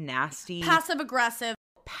these nasty passive aggressive,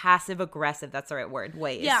 that's the right word,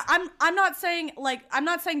 ways. Yeah, I'm not saying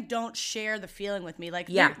don't share the feeling with me. Like,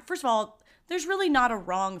 yeah, first of all, there's really not a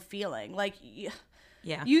wrong feeling. Like,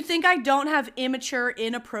 yeah. You think I don't have immature,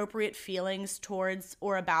 inappropriate feelings towards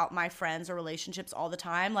or about my friends or relationships all the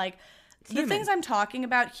time? Like, the things I'm talking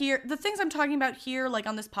about here, like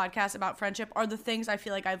on this podcast about friendship, are the things I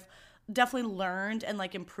feel like I've definitely learned and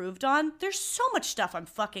like improved on. There's so much stuff I'm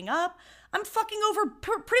fucking up. I'm fucking over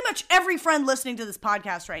pretty much every friend listening to this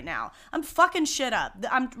podcast right now. I'm fucking shit up.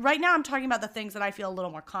 Right now I'm talking about the things that I feel a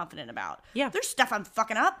little more confident about. Yeah. There's stuff I'm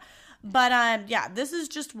fucking up. But yeah, this is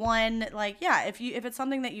just one, like, yeah, if it's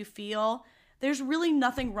something that you feel, there's really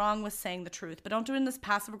nothing wrong with saying the truth, but don't do it in this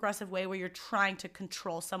passive aggressive way where you're trying to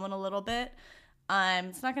control someone a little bit.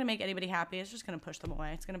 It's not going to make anybody happy. It's just going to push them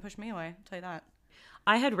away. It's going to push me away. I'll tell you that.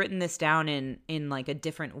 I had written this down in like a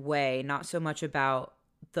different way, not so much about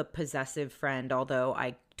the possessive friend, although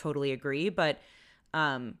I totally agree, but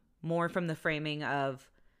more from the framing of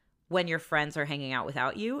when your friends are hanging out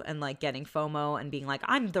without you and like getting FOMO and being like,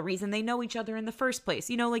 I'm the reason they know each other in the first place.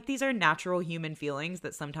 You know, like these are natural human feelings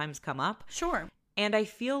that sometimes come up. Sure. And I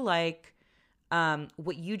feel like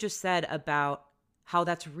what you just said about how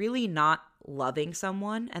that's really not loving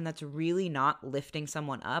someone and that's really not lifting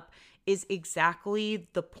someone up is exactly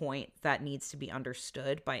the point that needs to be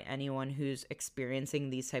understood by anyone who's experiencing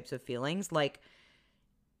these types of feelings. Like,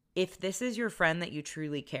 if this is your friend that you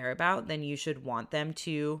truly care about, then you should want them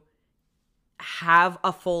to have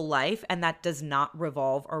a full life, and that does not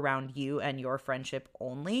revolve around you and your friendship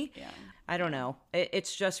only. Yeah. I don't know.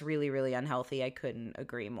 It's just really, really unhealthy. I couldn't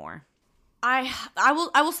agree more. I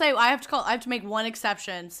will say I have to make one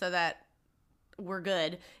exception so that we're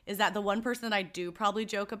good, is that the one person that I do probably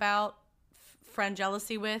joke about friend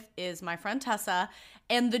jealousy with is my friend Tessa.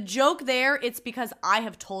 And the joke there, it's because I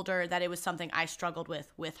have told her that it was something I struggled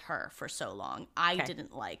with her for so long. I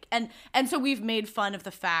didn't like. And so we've made fun of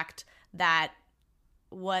the fact that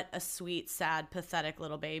what a sweet, sad, pathetic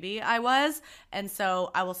little baby I was. And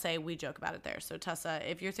so I will say we joke about it there. So Tessa,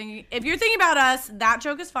 if you're thinking about us, that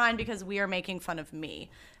joke is fine because we are making fun of me,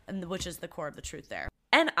 and which is the core of the truth there.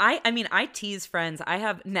 And I mean, I tease friends. I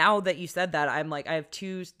have, now that you said that, I'm like, I have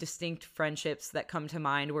two distinct friendships that come to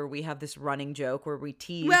mind where we have this running joke where we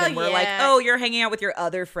tease and we're like, oh, you're hanging out with your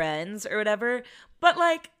other friends or whatever. But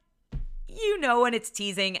like, you know when it's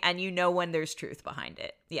teasing and you know when there's truth behind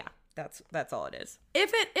it. Yeah. That's all it is.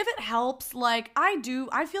 If it helps, like I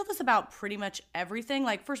feel this about pretty much everything.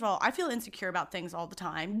 Like, first of all, I feel insecure about things all the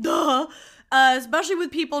time. Duh. Especially with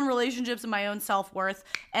people in relationships and my own self-worth.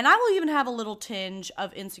 And I will even have a little tinge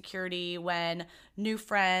of insecurity when new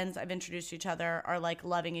friends I've introduced to each other are like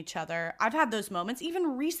loving each other. I've had those moments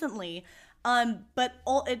even recently. But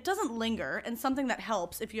it doesn't linger. And something that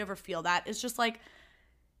helps if you ever feel that is just like,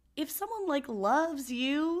 if someone like loves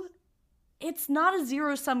you, it's not a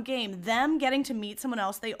zero-sum game. Them getting to meet someone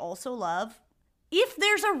else they also love, if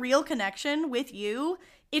there's a real connection with you,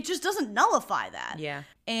 it just doesn't nullify that. Yeah.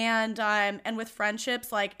 And with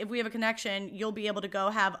friendships, like if we have a connection, you'll be able to go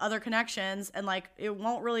have other connections and like it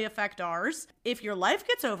won't really affect ours. If your life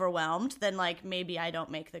gets overwhelmed, then like maybe I don't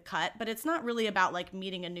make the cut, but it's not really about like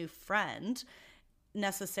meeting a new friend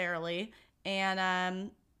necessarily. And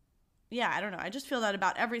yeah, I don't know. I just feel that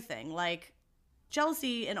about everything. Like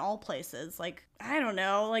jealousy in all places. Like, I don't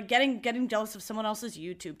know, like getting jealous of someone else's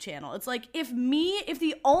YouTube channel. It's like, if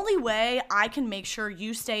the only way I can make sure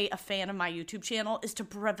you stay a fan of my YouTube channel is to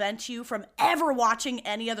prevent you from ever watching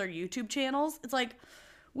any other YouTube channels, it's like,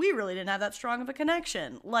 we really didn't have that strong of a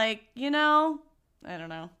connection. Like, you know, I don't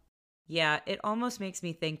know. Yeah, it almost makes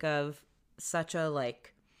me think of such a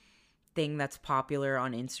like thing that's popular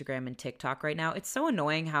on Instagram and TikTok right now. It's so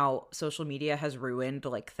annoying how social media has ruined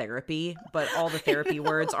like therapy, but all the therapy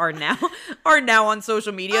words are now on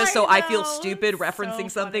social media. So I feel stupid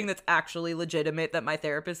referencing something that's actually legitimate that my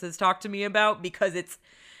therapist has talked to me about because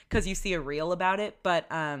you see a reel about it. But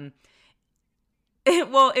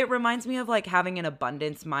it reminds me of like having an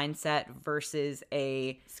abundance mindset versus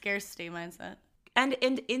a scarcity mindset. And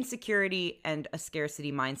insecurity and a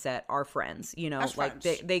scarcity mindset are friends, you know, like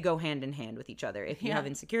they go hand in hand with each other. If you have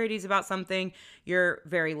insecurities about something, you're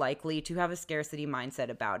very likely to have a scarcity mindset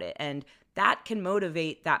about it. And that can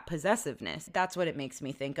motivate that possessiveness. That's what it makes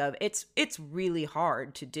me think of. It's really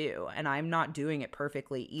hard to do, and I'm not doing it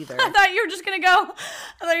perfectly either. I thought you were just going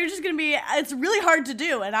to be, it's really hard to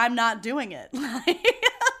do, and I'm not doing it.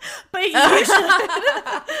 But you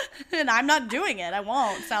should. And I'm not doing it. I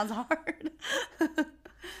won't. Sounds hard.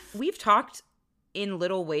 We've talked in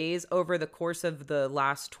little ways over the course of the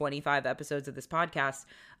last 25 episodes of this podcast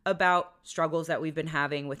about struggles that we've been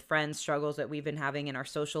having with friends, struggles that we've been having in our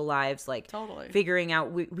social lives, like Totally. figuring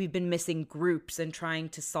out we've been missing groups and trying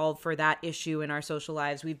to solve for that issue in our social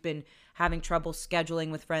lives. We've been having trouble scheduling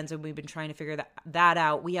with friends and we've been trying to figure that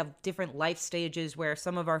out. We have different life stages where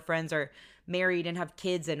some of our friends are married and have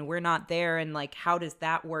kids and we're not there, and like how does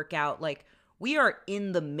that work out? Like we are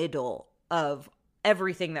in the middle of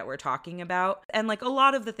everything that we're talking about. And like a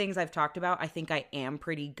lot of the things I've talked about, I think I am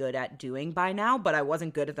pretty good at doing by now, but I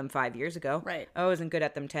wasn't good at them 5 years ago. Right. I wasn't good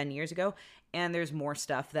at them 10 years ago. And there's more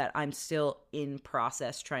stuff that I'm still in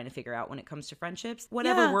process trying to figure out when it comes to friendships.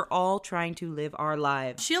 Whatever, Yeah. we're all trying to live our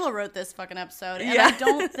lives. Sheila wrote this fucking episode, and Yeah. I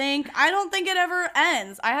don't think it ever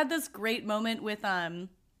ends. I had this great moment with one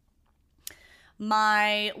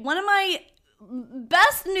of my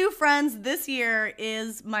best new friends this year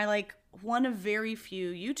is my like one of very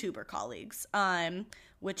few YouTuber colleagues,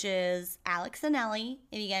 which is Alex Anelli.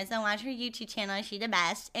 If you guys don't watch her YouTube channel, she's the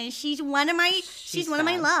best, and she's one of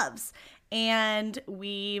my loves. And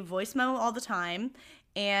we voice memo all the time,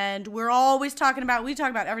 and we talk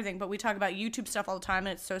about everything, but we talk about YouTube stuff all the time,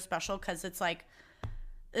 and it's so special because it's like,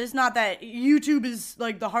 it's not that YouTube is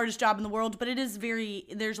like the hardest job in the world, but it is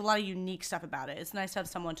there's a lot of unique stuff about it. It's nice to have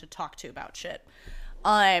someone to talk to about shit.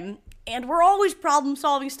 And we're always problem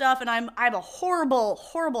solving stuff, and I have a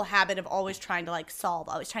horrible habit of always trying to like solve,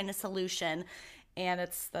 always trying to solution. And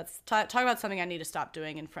talk about something I need to stop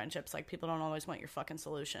doing in friendships. Like, people don't always want your fucking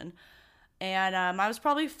solution. And I was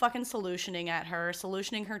probably fucking solutioning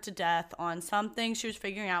her to death on something she was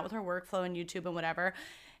figuring out with her workflow and YouTube and whatever.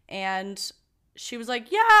 And she was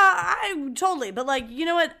like, yeah, I totally. But like, you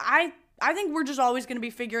know what? I think we're just always going to be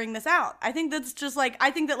figuring this out. I think that's just like, I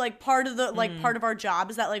think that like part of part of our job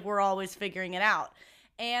is that like we're always figuring it out.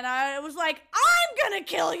 And I was like, I'm going to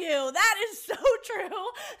kill you. That is so true.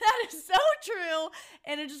 That is so true.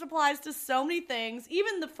 And it just applies to so many things.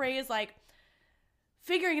 Even the phrase like,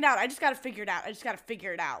 figuring it out. I just got to figure it out. I just got to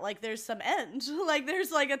figure it out. Like, there's some end. Like,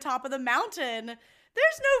 there's like a top of the mountain. There's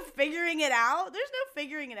no figuring it out.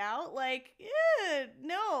 Like, yeah,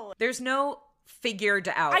 no. There's no figured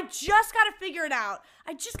out. I just got to figure it out.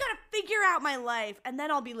 I just got to figure out my life, and then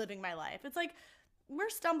I'll be living my life. It's like, we're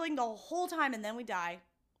stumbling the whole time, and then we die.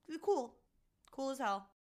 Cool. Cool as hell.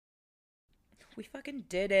 We fucking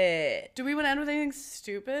did it. Do we want to end with anything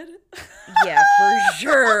stupid? Yeah, for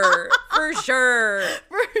sure. For sure.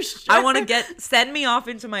 For sure. I want to send me off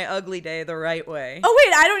into my ugly day the right way. Oh,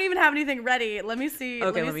 wait, I don't even have anything ready. Let me see.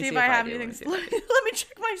 Okay, let me see if I have anything. Let me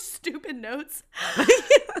check my stupid notes.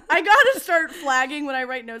 I got to start flagging when I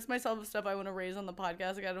write notes myself of stuff I want to raise on the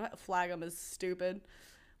podcast. I got to flag them as stupid.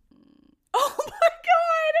 Oh my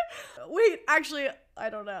God. Wait, actually, I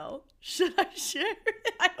don't know. Should I share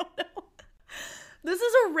it? I don't know. This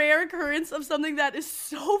is a rare occurrence of something that is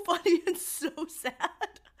so funny and so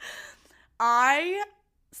sad. I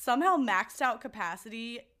somehow maxed out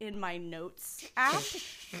capacity in my notes app,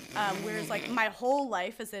 whereas like my whole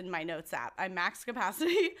life is in my notes app. I maxed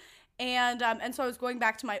capacity, and so I was going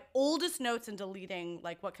back to my oldest notes and deleting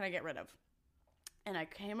like, what can I get rid of? And I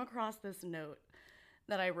came across this note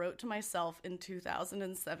that I wrote to myself in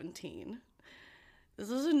 2017. This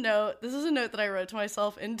is a note that I wrote to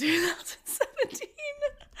myself in 2017.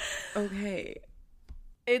 Okay.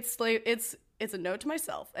 It's a note to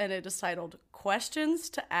myself, and it is titled "Questions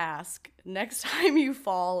to Ask Next Time You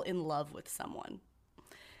Fall in Love with Someone."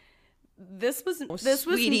 This was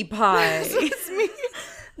Sweetie pie.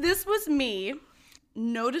 This was me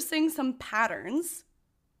noticing some patterns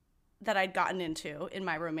that I'd gotten into in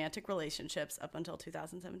my romantic relationships up until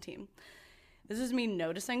 2017. This is me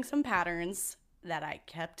noticing some patterns that I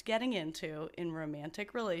kept getting into in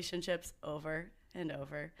romantic relationships over and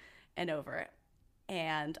over and over.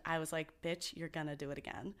 And I was like, bitch, you're gonna do it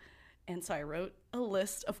again. And so I wrote a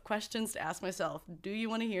list of questions to ask myself. Do you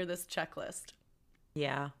want to hear this checklist?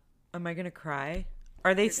 Yeah. Am I gonna cry?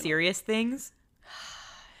 Are they serious things?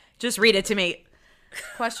 Just read it to me.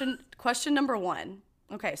 Question number 1.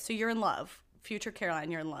 Okay, so you're in love. Future Caroline,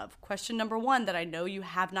 you're in love. Question number 1 that I know you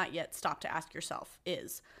have not yet stopped to ask yourself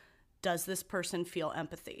is, does this person feel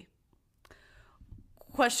empathy?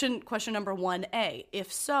 Question number 1A,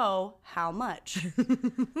 if so, how much?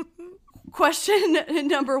 Question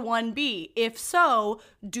number 1B, if so,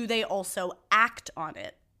 do they also act on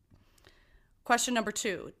it? Question number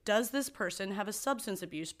 2, does this person have a substance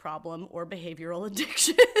abuse problem or behavioral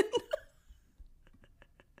addiction?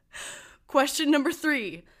 Question number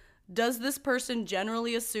 3, does this person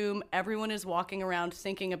generally assume everyone is walking around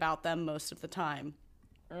thinking about them most of the time?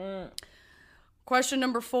 Question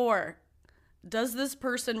number 4, Does this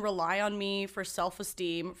person rely on me for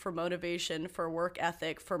self-esteem, for motivation, for work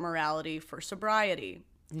ethic, for morality, for sobriety?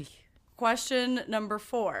 Question number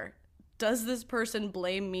 4. Does this person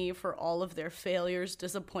blame me for all of their failures,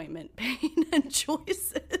 disappointment, pain, and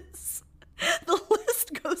choices? The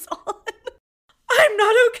list goes on. I'm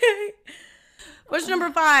not okay. Question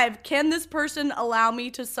number 5. Can this person allow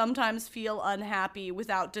me to sometimes feel unhappy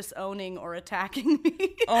without disowning or attacking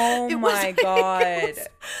me? Oh my God.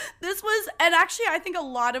 This was, and actually I think a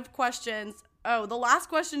lot of questions, the last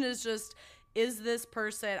question is just, is this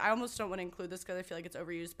person, I almost don't want to include this because I feel like it's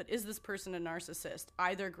overused, but is this person a narcissist?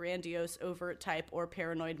 Either grandiose overt type or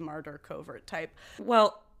paranoid martyr covert type?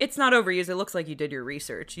 Well, it's not overused. It looks like you did your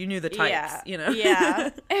research. You knew the types, you know? Yeah.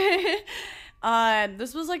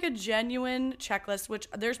 This was like a genuine checklist, which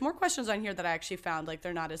there's more questions on here that I actually found. Like,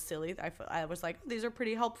 they're not as silly. I was like, these are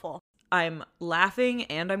pretty helpful. I'm laughing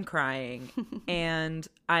and I'm crying and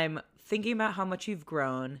I'm thinking about how much you've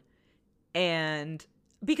grown. And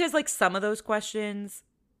because like some of those questions,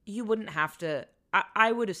 you wouldn't have to,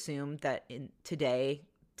 I would assume that in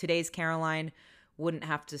today's Caroline wouldn't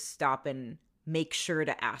have to stop and make sure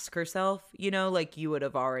to ask herself, you know, like you would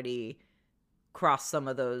have already crossed some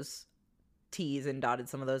of those T's and dotted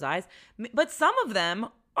some of those I's. But some of them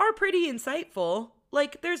are pretty insightful.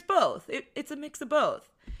 Like there's both. It's a mix of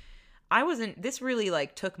both. This really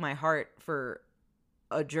like took my heart for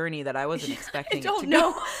a journey that I wasn't expecting it to go.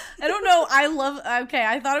 I don't know.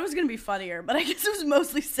 I thought it was going to be funnier, but I guess it was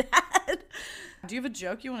mostly sad. Do you have a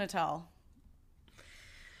joke you want to tell?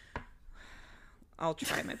 I'll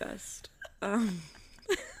try my best.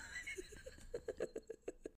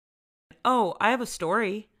 Oh, I have a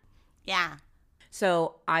story. Yeah.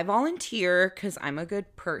 So I volunteer because I'm a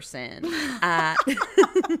good person.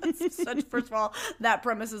 First of all, that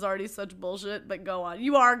premise is already such bullshit, but go on.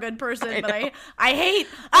 You are a good person, I hate,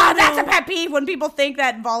 that's a pet peeve when people think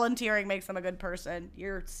that volunteering makes them a good person.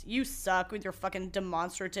 You suck with your fucking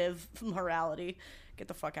demonstrative morality. Get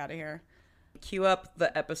the fuck out of here. Cue up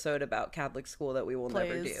the episode about Catholic school that we will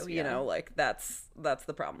never do. You know, like that's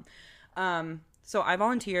the problem. So I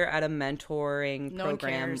volunteer at a mentoring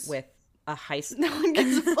program with a high school. No one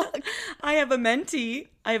gives a fuck. I have a mentee.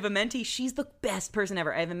 She's the best person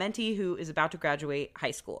ever. I have a mentee who is about to graduate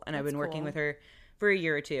high school, and I've been working with her for a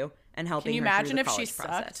year or two and helping her through the college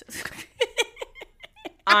process. Can you imagine if she sucked?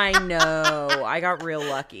 I know. I got real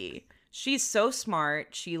lucky. She's so smart.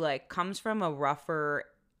 She like comes from a rougher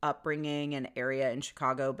upbringing and area in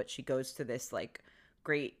Chicago, but she goes to this like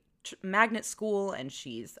great magnet school and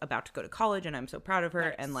she's about to go to college and I'm so proud of her.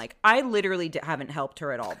 Nice. And like I literally haven't helped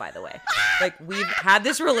her at all, by the way. Like we've had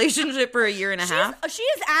this relationship for a year and a half. She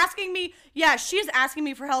is asking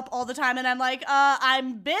me for help all the time and I'm like,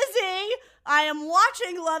 I'm busy. I am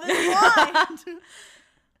watching Love is Blind.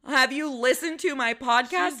 Have you listened to my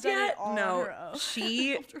podcast yet? No.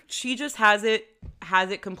 She just has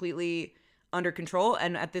it completely under control,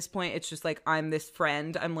 and at this point it's just like I'm this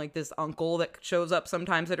friend, I'm like this uncle that shows up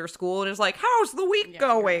sometimes at her school and is like, how's the week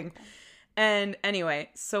going? And anyway,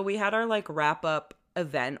 so we had our like wrap up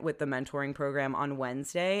event with the mentoring program on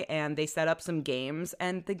Wednesday, and they set up some games,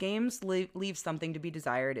 and the games leave something to be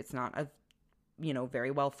desired. It's not a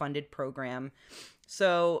very well funded program,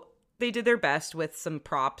 so they did their best with some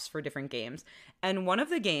props for different games. And one of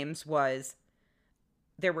the games was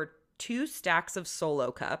there were 2 stacks of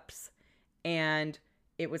Solo cups. And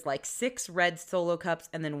it was like 6 red Solo cups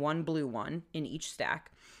and then 1 blue one in each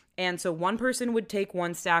stack. And so one person would take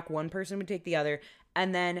one stack, one person would take the other.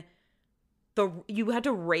 And then you had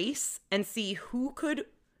to race and see who could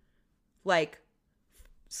like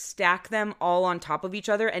stack them all on top of each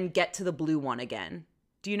other and get to the blue one again.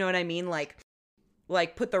 Do you know what I mean? Like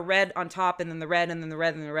put the red on top and then the red and then the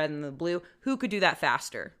red and the red and the blue. Who could do that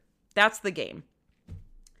faster? That's the game.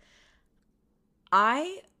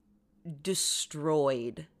 I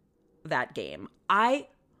destroyed that game.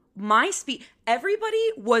 Everybody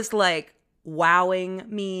was like wowing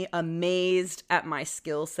me, amazed at my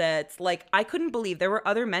skill sets. Like I couldn't believe there were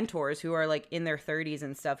other mentors who are like in their 30s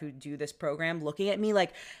and stuff who do this program looking at me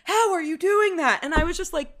like, how are you doing that? And I was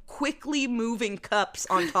just like quickly moving cups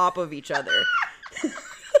on top of each other.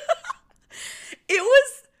 It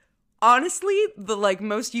was honestly the like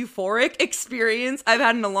most euphoric experience I've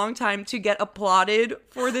had in a long time to get applauded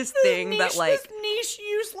for this thing that like this niche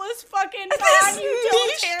useless fucking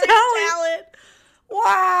non-utilitarian talent.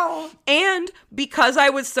 Wow. And because I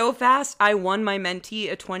was so fast, I won my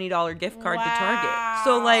mentee a $20 gift card to Target.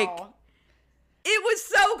 So like It was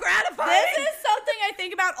so gratifying. This is something I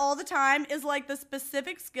think about all the time, is like the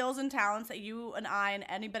specific skills and talents that you and I and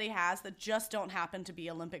anybody has that just don't happen to be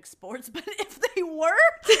Olympic sports. But if they were,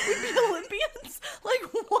 we'd be Olympians. Like,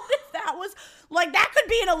 what if that was, like, that could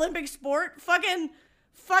be an Olympic sport? Fucking.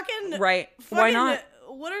 Right. Why not?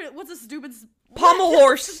 What's a stupid. Pommel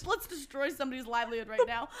horse. Let's destroy somebody's livelihood right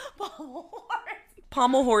now. Pommel horse.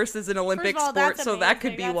 Pommel horse is an Olympic First of all, sport, that's so that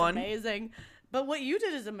could be that's one. Amazing. But what you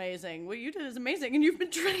did is amazing. And you've been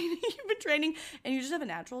training, and you just have a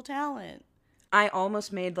natural talent. I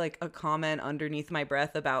almost made like a comment underneath my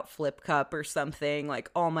breath about Flip Cup or something, like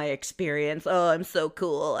all my experience. Oh, I'm so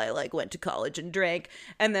cool. I like went to college and drank.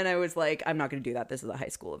 And then I was like, I'm not going to do that. This is a high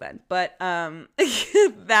school event. But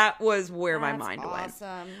that was where my mind went.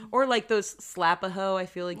 Or like those Slap-a-Ho. I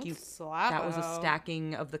feel like that was a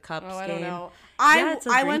stacking of the cups game. I don't know.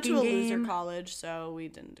 I went to a loser college, so we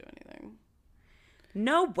didn't do anything.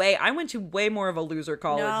 No way. I went to way more of a loser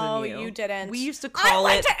college than you. No, you didn't. We used to call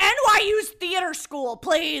I went to NYU's theater school.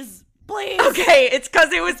 Please. Okay, it's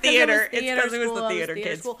because it was theater. It's because it was the theater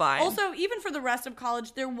kids. Fine. Also, even for the rest of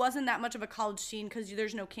college, there wasn't that much of a college scene because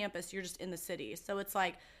there's no campus. You're just in the city. So it's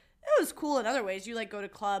like, it was cool in other ways. You like go to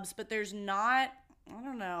clubs, but there's not, I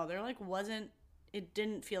don't know. There like wasn't, it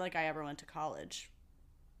didn't feel like I ever went to college.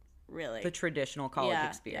 Really. The traditional college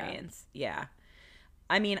experience. Yeah.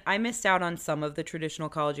 I mean, I missed out on some of the traditional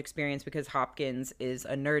college experience because Hopkins is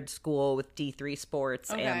a nerd school with D3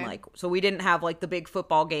 sports. Okay. And like, so we didn't have like the big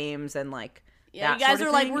football games and like, yeah, you guys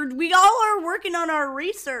are like, we all are working on our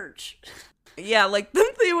research. Yeah, like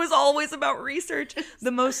it was always about research.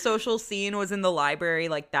 The most social scene was in the library.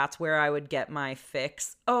 Like that's where I would get my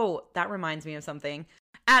fix. Oh, that reminds me of something.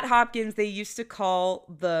 At Hopkins, they used to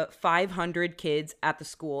call the 500 kids at the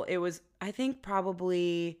school. It was, I think,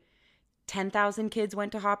 probably 10,000 kids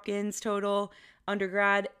went to Hopkins total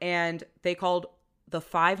undergrad, and they called the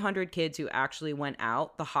 500 kids who actually went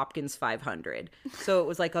out the Hopkins 500. So it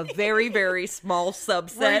was like a very, very small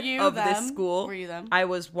subset of this school. Were you them? I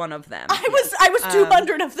was one of them. I was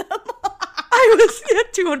 200 of them. I was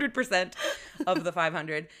 200% of the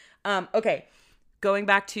 500. Okay, going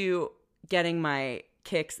back to getting my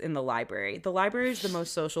kicks in the library. The library is the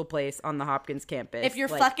most social place on the Hopkins campus. If you're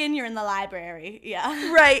fucking, you're in the library.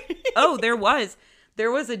 Yeah. Right. Oh, there was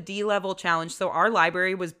a D-level challenge. So our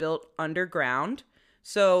library was built underground.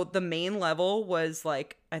 So the main level was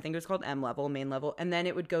like, I think it was called M level, main level. And then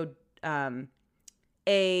it would go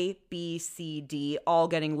A, B, C, D, all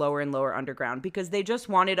getting lower and lower underground because they just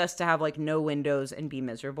wanted us to have like no windows and be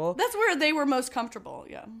miserable. That's where they were most comfortable.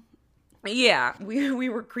 Yeah. Yeah. We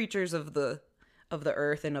were creatures of the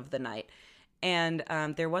earth and of the night. And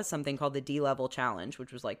there was something called the D-level challenge,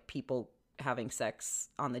 which was like people having sex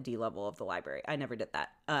on the D level of the library. I never did that.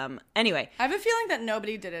 Anyway. I have a feeling that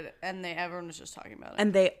nobody did it and everyone was just talking about it.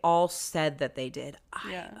 And they all said that they did. I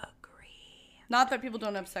agree. Not that people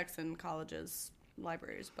don't have sex in colleges,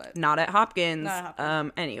 libraries, but. Not at Hopkins.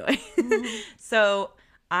 Anyway. So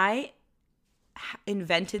I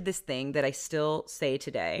invented this thing that I still say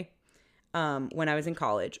today when I was in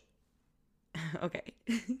college. Okay.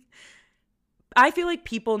 I feel like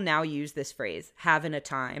people now use this phrase, having a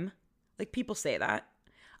time. Like people say that.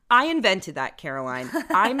 I invented that, Caroline.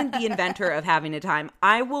 I'm the inventor of having a time.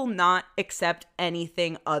 I will not accept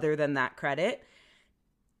anything other than that credit.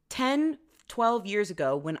 10, 12 years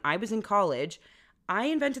ago when I was in college, I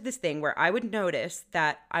invented this thing where I would notice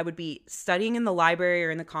that I would be studying in the library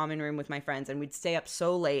or in the common room with my friends and we'd stay up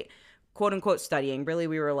so late, quote unquote studying. Really,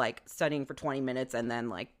 we were like studying for 20 minutes and then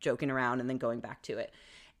like joking around and then going back to it.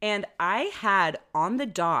 And I had on the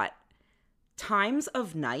dot times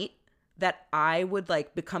of night that I would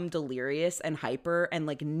like become delirious and hyper and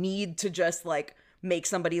like need to just like make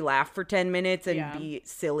somebody laugh for 10 minutes and be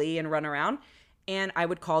silly and run around. And I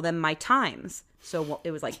would call them my times. So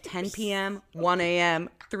it was like 10 p.m., 1 a.m.,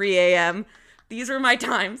 3 a.m. These were my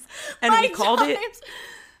times. And we called it.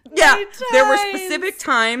 Yeah, there were specific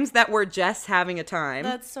times that were just having a time.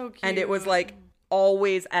 That's so cute. And it was like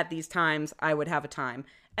always at these times I would have a time.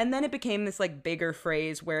 And then it became this like bigger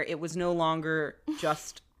phrase where it was no longer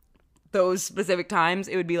just those specific times.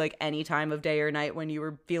 It would be like any time of day or night when you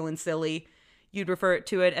were feeling silly. You'd refer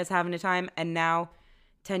to it as having a time. And now,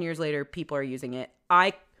 10 years later, people are using it.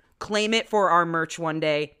 I claim it for our merch one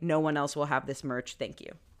day. No one else will have this merch. Thank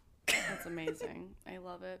you. That's amazing. I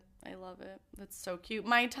love it. I love it. That's so cute.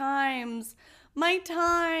 My times. My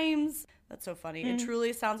times. That's so funny. It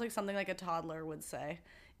truly sounds like something like a toddler would say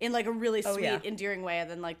in like a really sweet, endearing way. And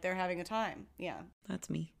then like they're having a time. Yeah. That's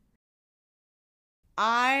me.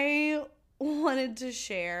 I wanted to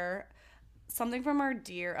share something from a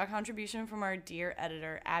contribution from our dear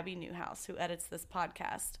editor, Abby Newhouse, who edits this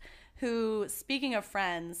podcast, who, speaking of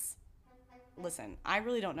friends, listen, I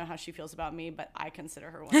really don't know how she feels about me, but I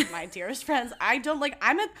consider her one of my dearest friends. I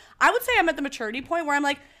would say I'm at the maturity point where I'm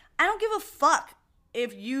like, I don't give a fuck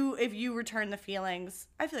if you return the feelings.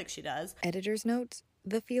 I feel like she does. Editor's note,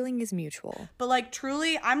 the feeling is mutual. But like,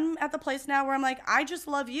 truly, I'm at the place now where I'm like, I just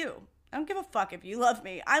love you. I don't give a fuck if you love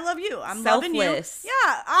me. I love you. I'm loving you. Selfless.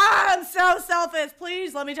 Yeah. I'm so selfish.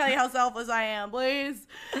 Please let me tell you how selfless I am. Please.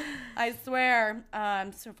 I swear.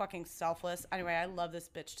 I'm so fucking selfless. Anyway, I love this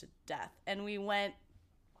bitch to death. And we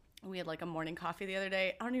had like a morning coffee the other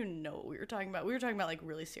day. I don't even know what we were talking about. We were talking about like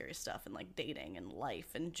really serious stuff and like dating and life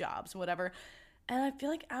and jobs and whatever. And I feel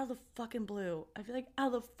like out of the fucking blue, we're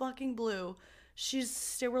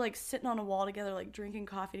like sitting on a wall together, like drinking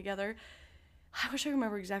coffee together. I wish I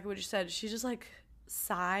remember exactly what she said. She just like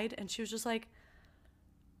sighed and she was just like,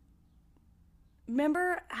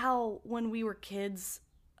 remember how when we were kids,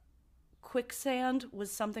 quicksand was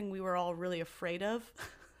something we were all really afraid of?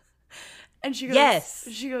 And she goes, yes.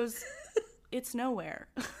 She goes, it's nowhere.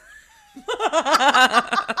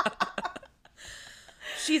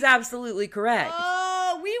 She's absolutely correct.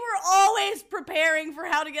 We were always preparing for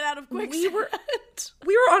how to get out of quicksand.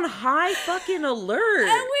 We were on high fucking alert. And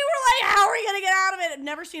we were like, how are we going to get out of it? I've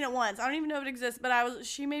never seen it once. I don't even know if it exists, but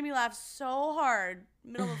she made me laugh so hard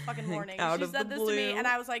middle of the fucking morning. She said this to me and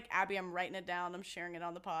I was like, Abby, I'm writing it down. I'm sharing it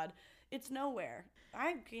on the pod. It's nowhere.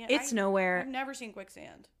 Nowhere. I've never seen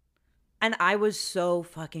quicksand. And I was so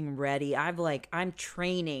fucking ready. I'm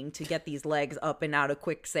training to get these legs up and out of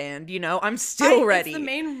quicksand. You know, I'm still ready. It's the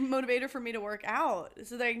main motivator for me to work out,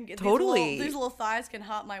 so that I can get these little thighs can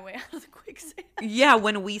hop my way out of the quicksand. Yeah,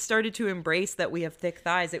 when we started to embrace that we have thick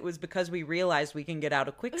thighs, it was because we realized we can get out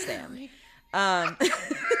of quicksand.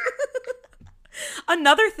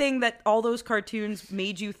 Another thing that all those cartoons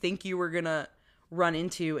made you think you were gonna run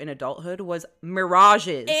into in adulthood was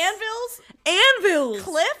mirages. Anvils.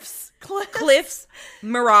 Cliffs.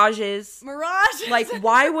 Mirages. Like,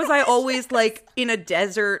 why was I always like in a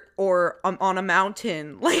desert or on a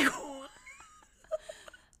mountain? Like,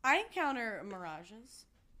 I encounter mirages.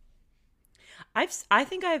 I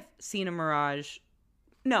think I've seen a mirage.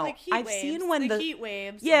 No, like I've seen when the heat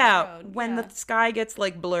waves. Yeah, when the sky gets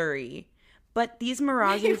like blurry. But these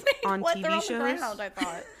mirages on TV they're shows. On the ground, I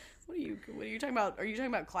thought. What are you talking about? Are you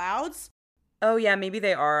talking about clouds? Oh yeah, maybe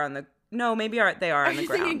they are on the. No, maybe they are on the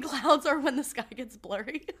ground. Are you thinking clouds are when the sky gets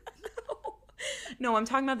blurry? No, I'm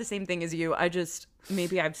talking about the same thing as you.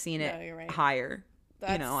 Maybe I've seen it higher.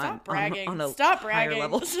 Stop bragging. On a Stop higher bragging.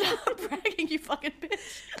 level. Stop bragging, you fucking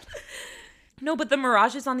bitch. No, but the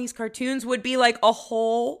mirages on these cartoons would be like a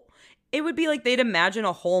whole. It would be like they'd imagine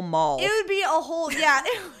a whole mall. It would be a whole. Yeah.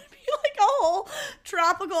 It would be like a whole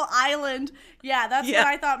tropical island. Yeah, that's what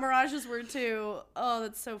I thought mirages were too. Oh,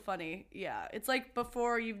 that's so funny. Yeah, it's like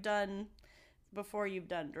before you've done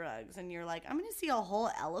drugs and you're like, I'm gonna see a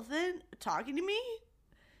whole elephant talking to me.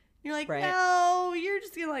 You're like, right. No, you're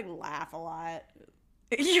just gonna like laugh a lot.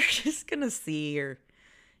 You're just gonna see your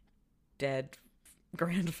dead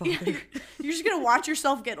grandfather. Yeah, you're just gonna watch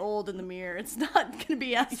yourself get old in the mirror. It's not gonna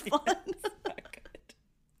be as fun.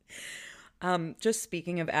 Just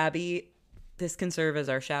speaking of Abby, this can serve as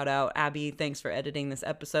our shout out. Abby, thanks for editing this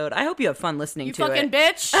episode. I hope you have fun listening to it. You fucking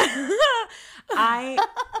bitch.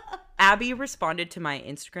 Abby responded to my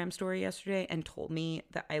Instagram story yesterday and told me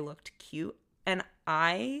that I looked cute. And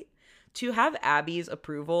to have Abby's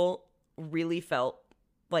approval really felt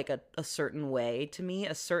like a certain way to me,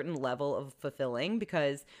 a certain level of fulfilling,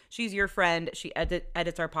 because she's your friend. She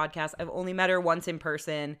edits our podcast. I've only met her once in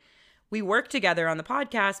person. We work together on the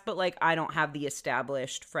podcast, but like I don't have the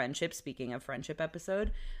established friendship. Speaking of friendship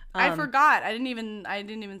episode, I forgot. I didn't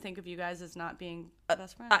even think of you guys as not being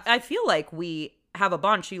best friends. I feel like we have a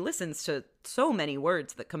bond. She listens to so many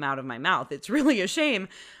words that come out of my mouth. It's really a shame,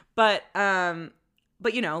 but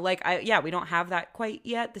you know, like we don't have that quite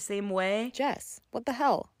yet the same way. Jess, what the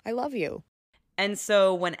hell? I love you. And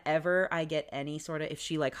so whenever I get any sort of, if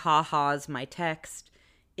she like ha-has my text,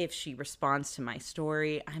 if she responds to my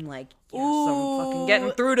story, I'm like, yes, I'm fucking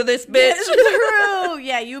getting through to this bitch. Through.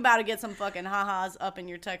 Yeah, you about to get some fucking ha-has up in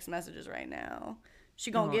your text messages right now. She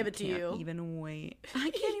gonna give it to you. I can't even wait.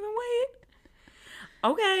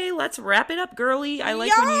 Okay, let's wrap it up, girly. I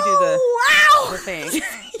like when you do the thing.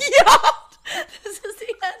 This is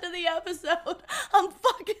the end of the episode. I'm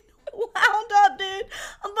fucking wound up, dude.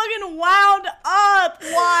 I'm fucking wound up.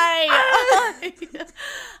 Why?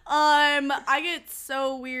 I get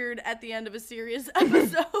so weird at the end of a serious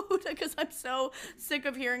episode because I'm so sick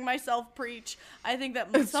of hearing myself preach. I think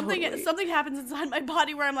that something happens inside my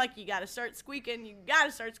body where I'm like, you gotta start squeaking,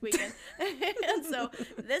 and so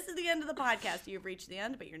this is the end of the podcast. You've reached the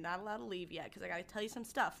end, but you're not allowed to leave yet because I gotta tell you some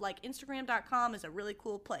stuff. Like Instagram.com is a really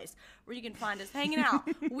cool place where you can find us hanging out.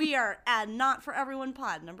 We are at Not For Everyone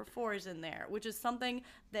Pod. Number 4 is in there, which is something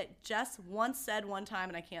that Jess once said one time,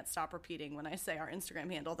 and I can't stop repeating when I say our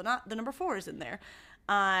Instagram handle. The number 4 is in there.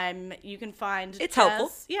 You can find it's Jess,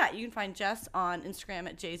 helpful. Yeah, you can find Jess on Instagram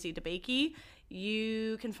at JZDeBakey.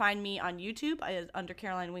 You can find me on YouTube under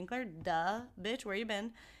Caroline Winkler. Duh, bitch, where you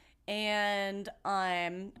been? And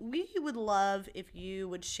we would love if you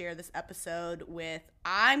would share this episode with.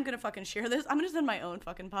 I'm gonna fucking share this. I'm gonna send my own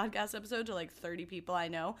fucking podcast episode to like 30 people I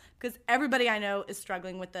know because everybody I know is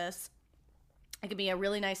struggling with this. It could be a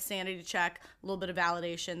really nice sanity check, a little bit of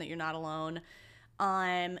validation that you're not alone.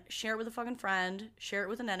 Share it with a fucking friend. Share it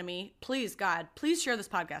with an enemy. Please, God, please share this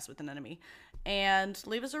podcast with an enemy. And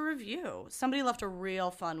leave us a review. Somebody left a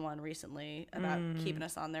real fun one recently about keeping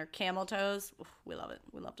us on their camel toes. Oof, we love it.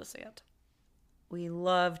 We love to see it. We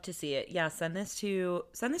love to see it. Yeah, send this to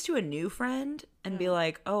a new friend and be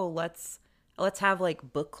like, oh, let's have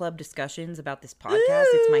like book club discussions about this podcast.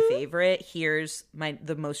 It's my favorite. Here's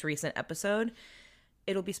the most recent episode.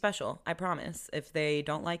 It'll be special. I promise. If they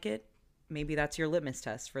don't like it, maybe that's your litmus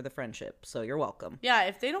test for the friendship. So you're welcome. Yeah,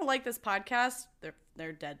 if they don't like this podcast,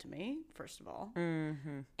 they're dead to me, first of all.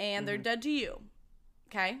 And they're dead to you.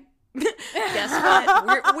 Okay? Guess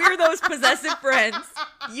what? We're those possessive friends.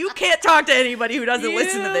 You can't talk to anybody who doesn't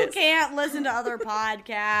listen to this. You can't listen to other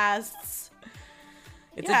podcasts.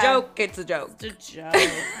 It's a joke. It's a joke. It's a joke.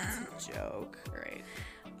 It's a joke. Great.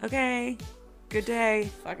 Okay. Good day.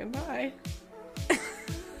 Fucking bye.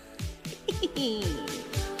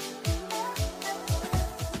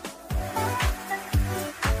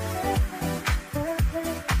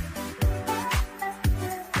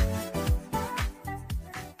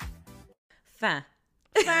 Fin.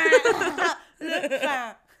 Fin.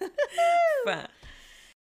 Fin.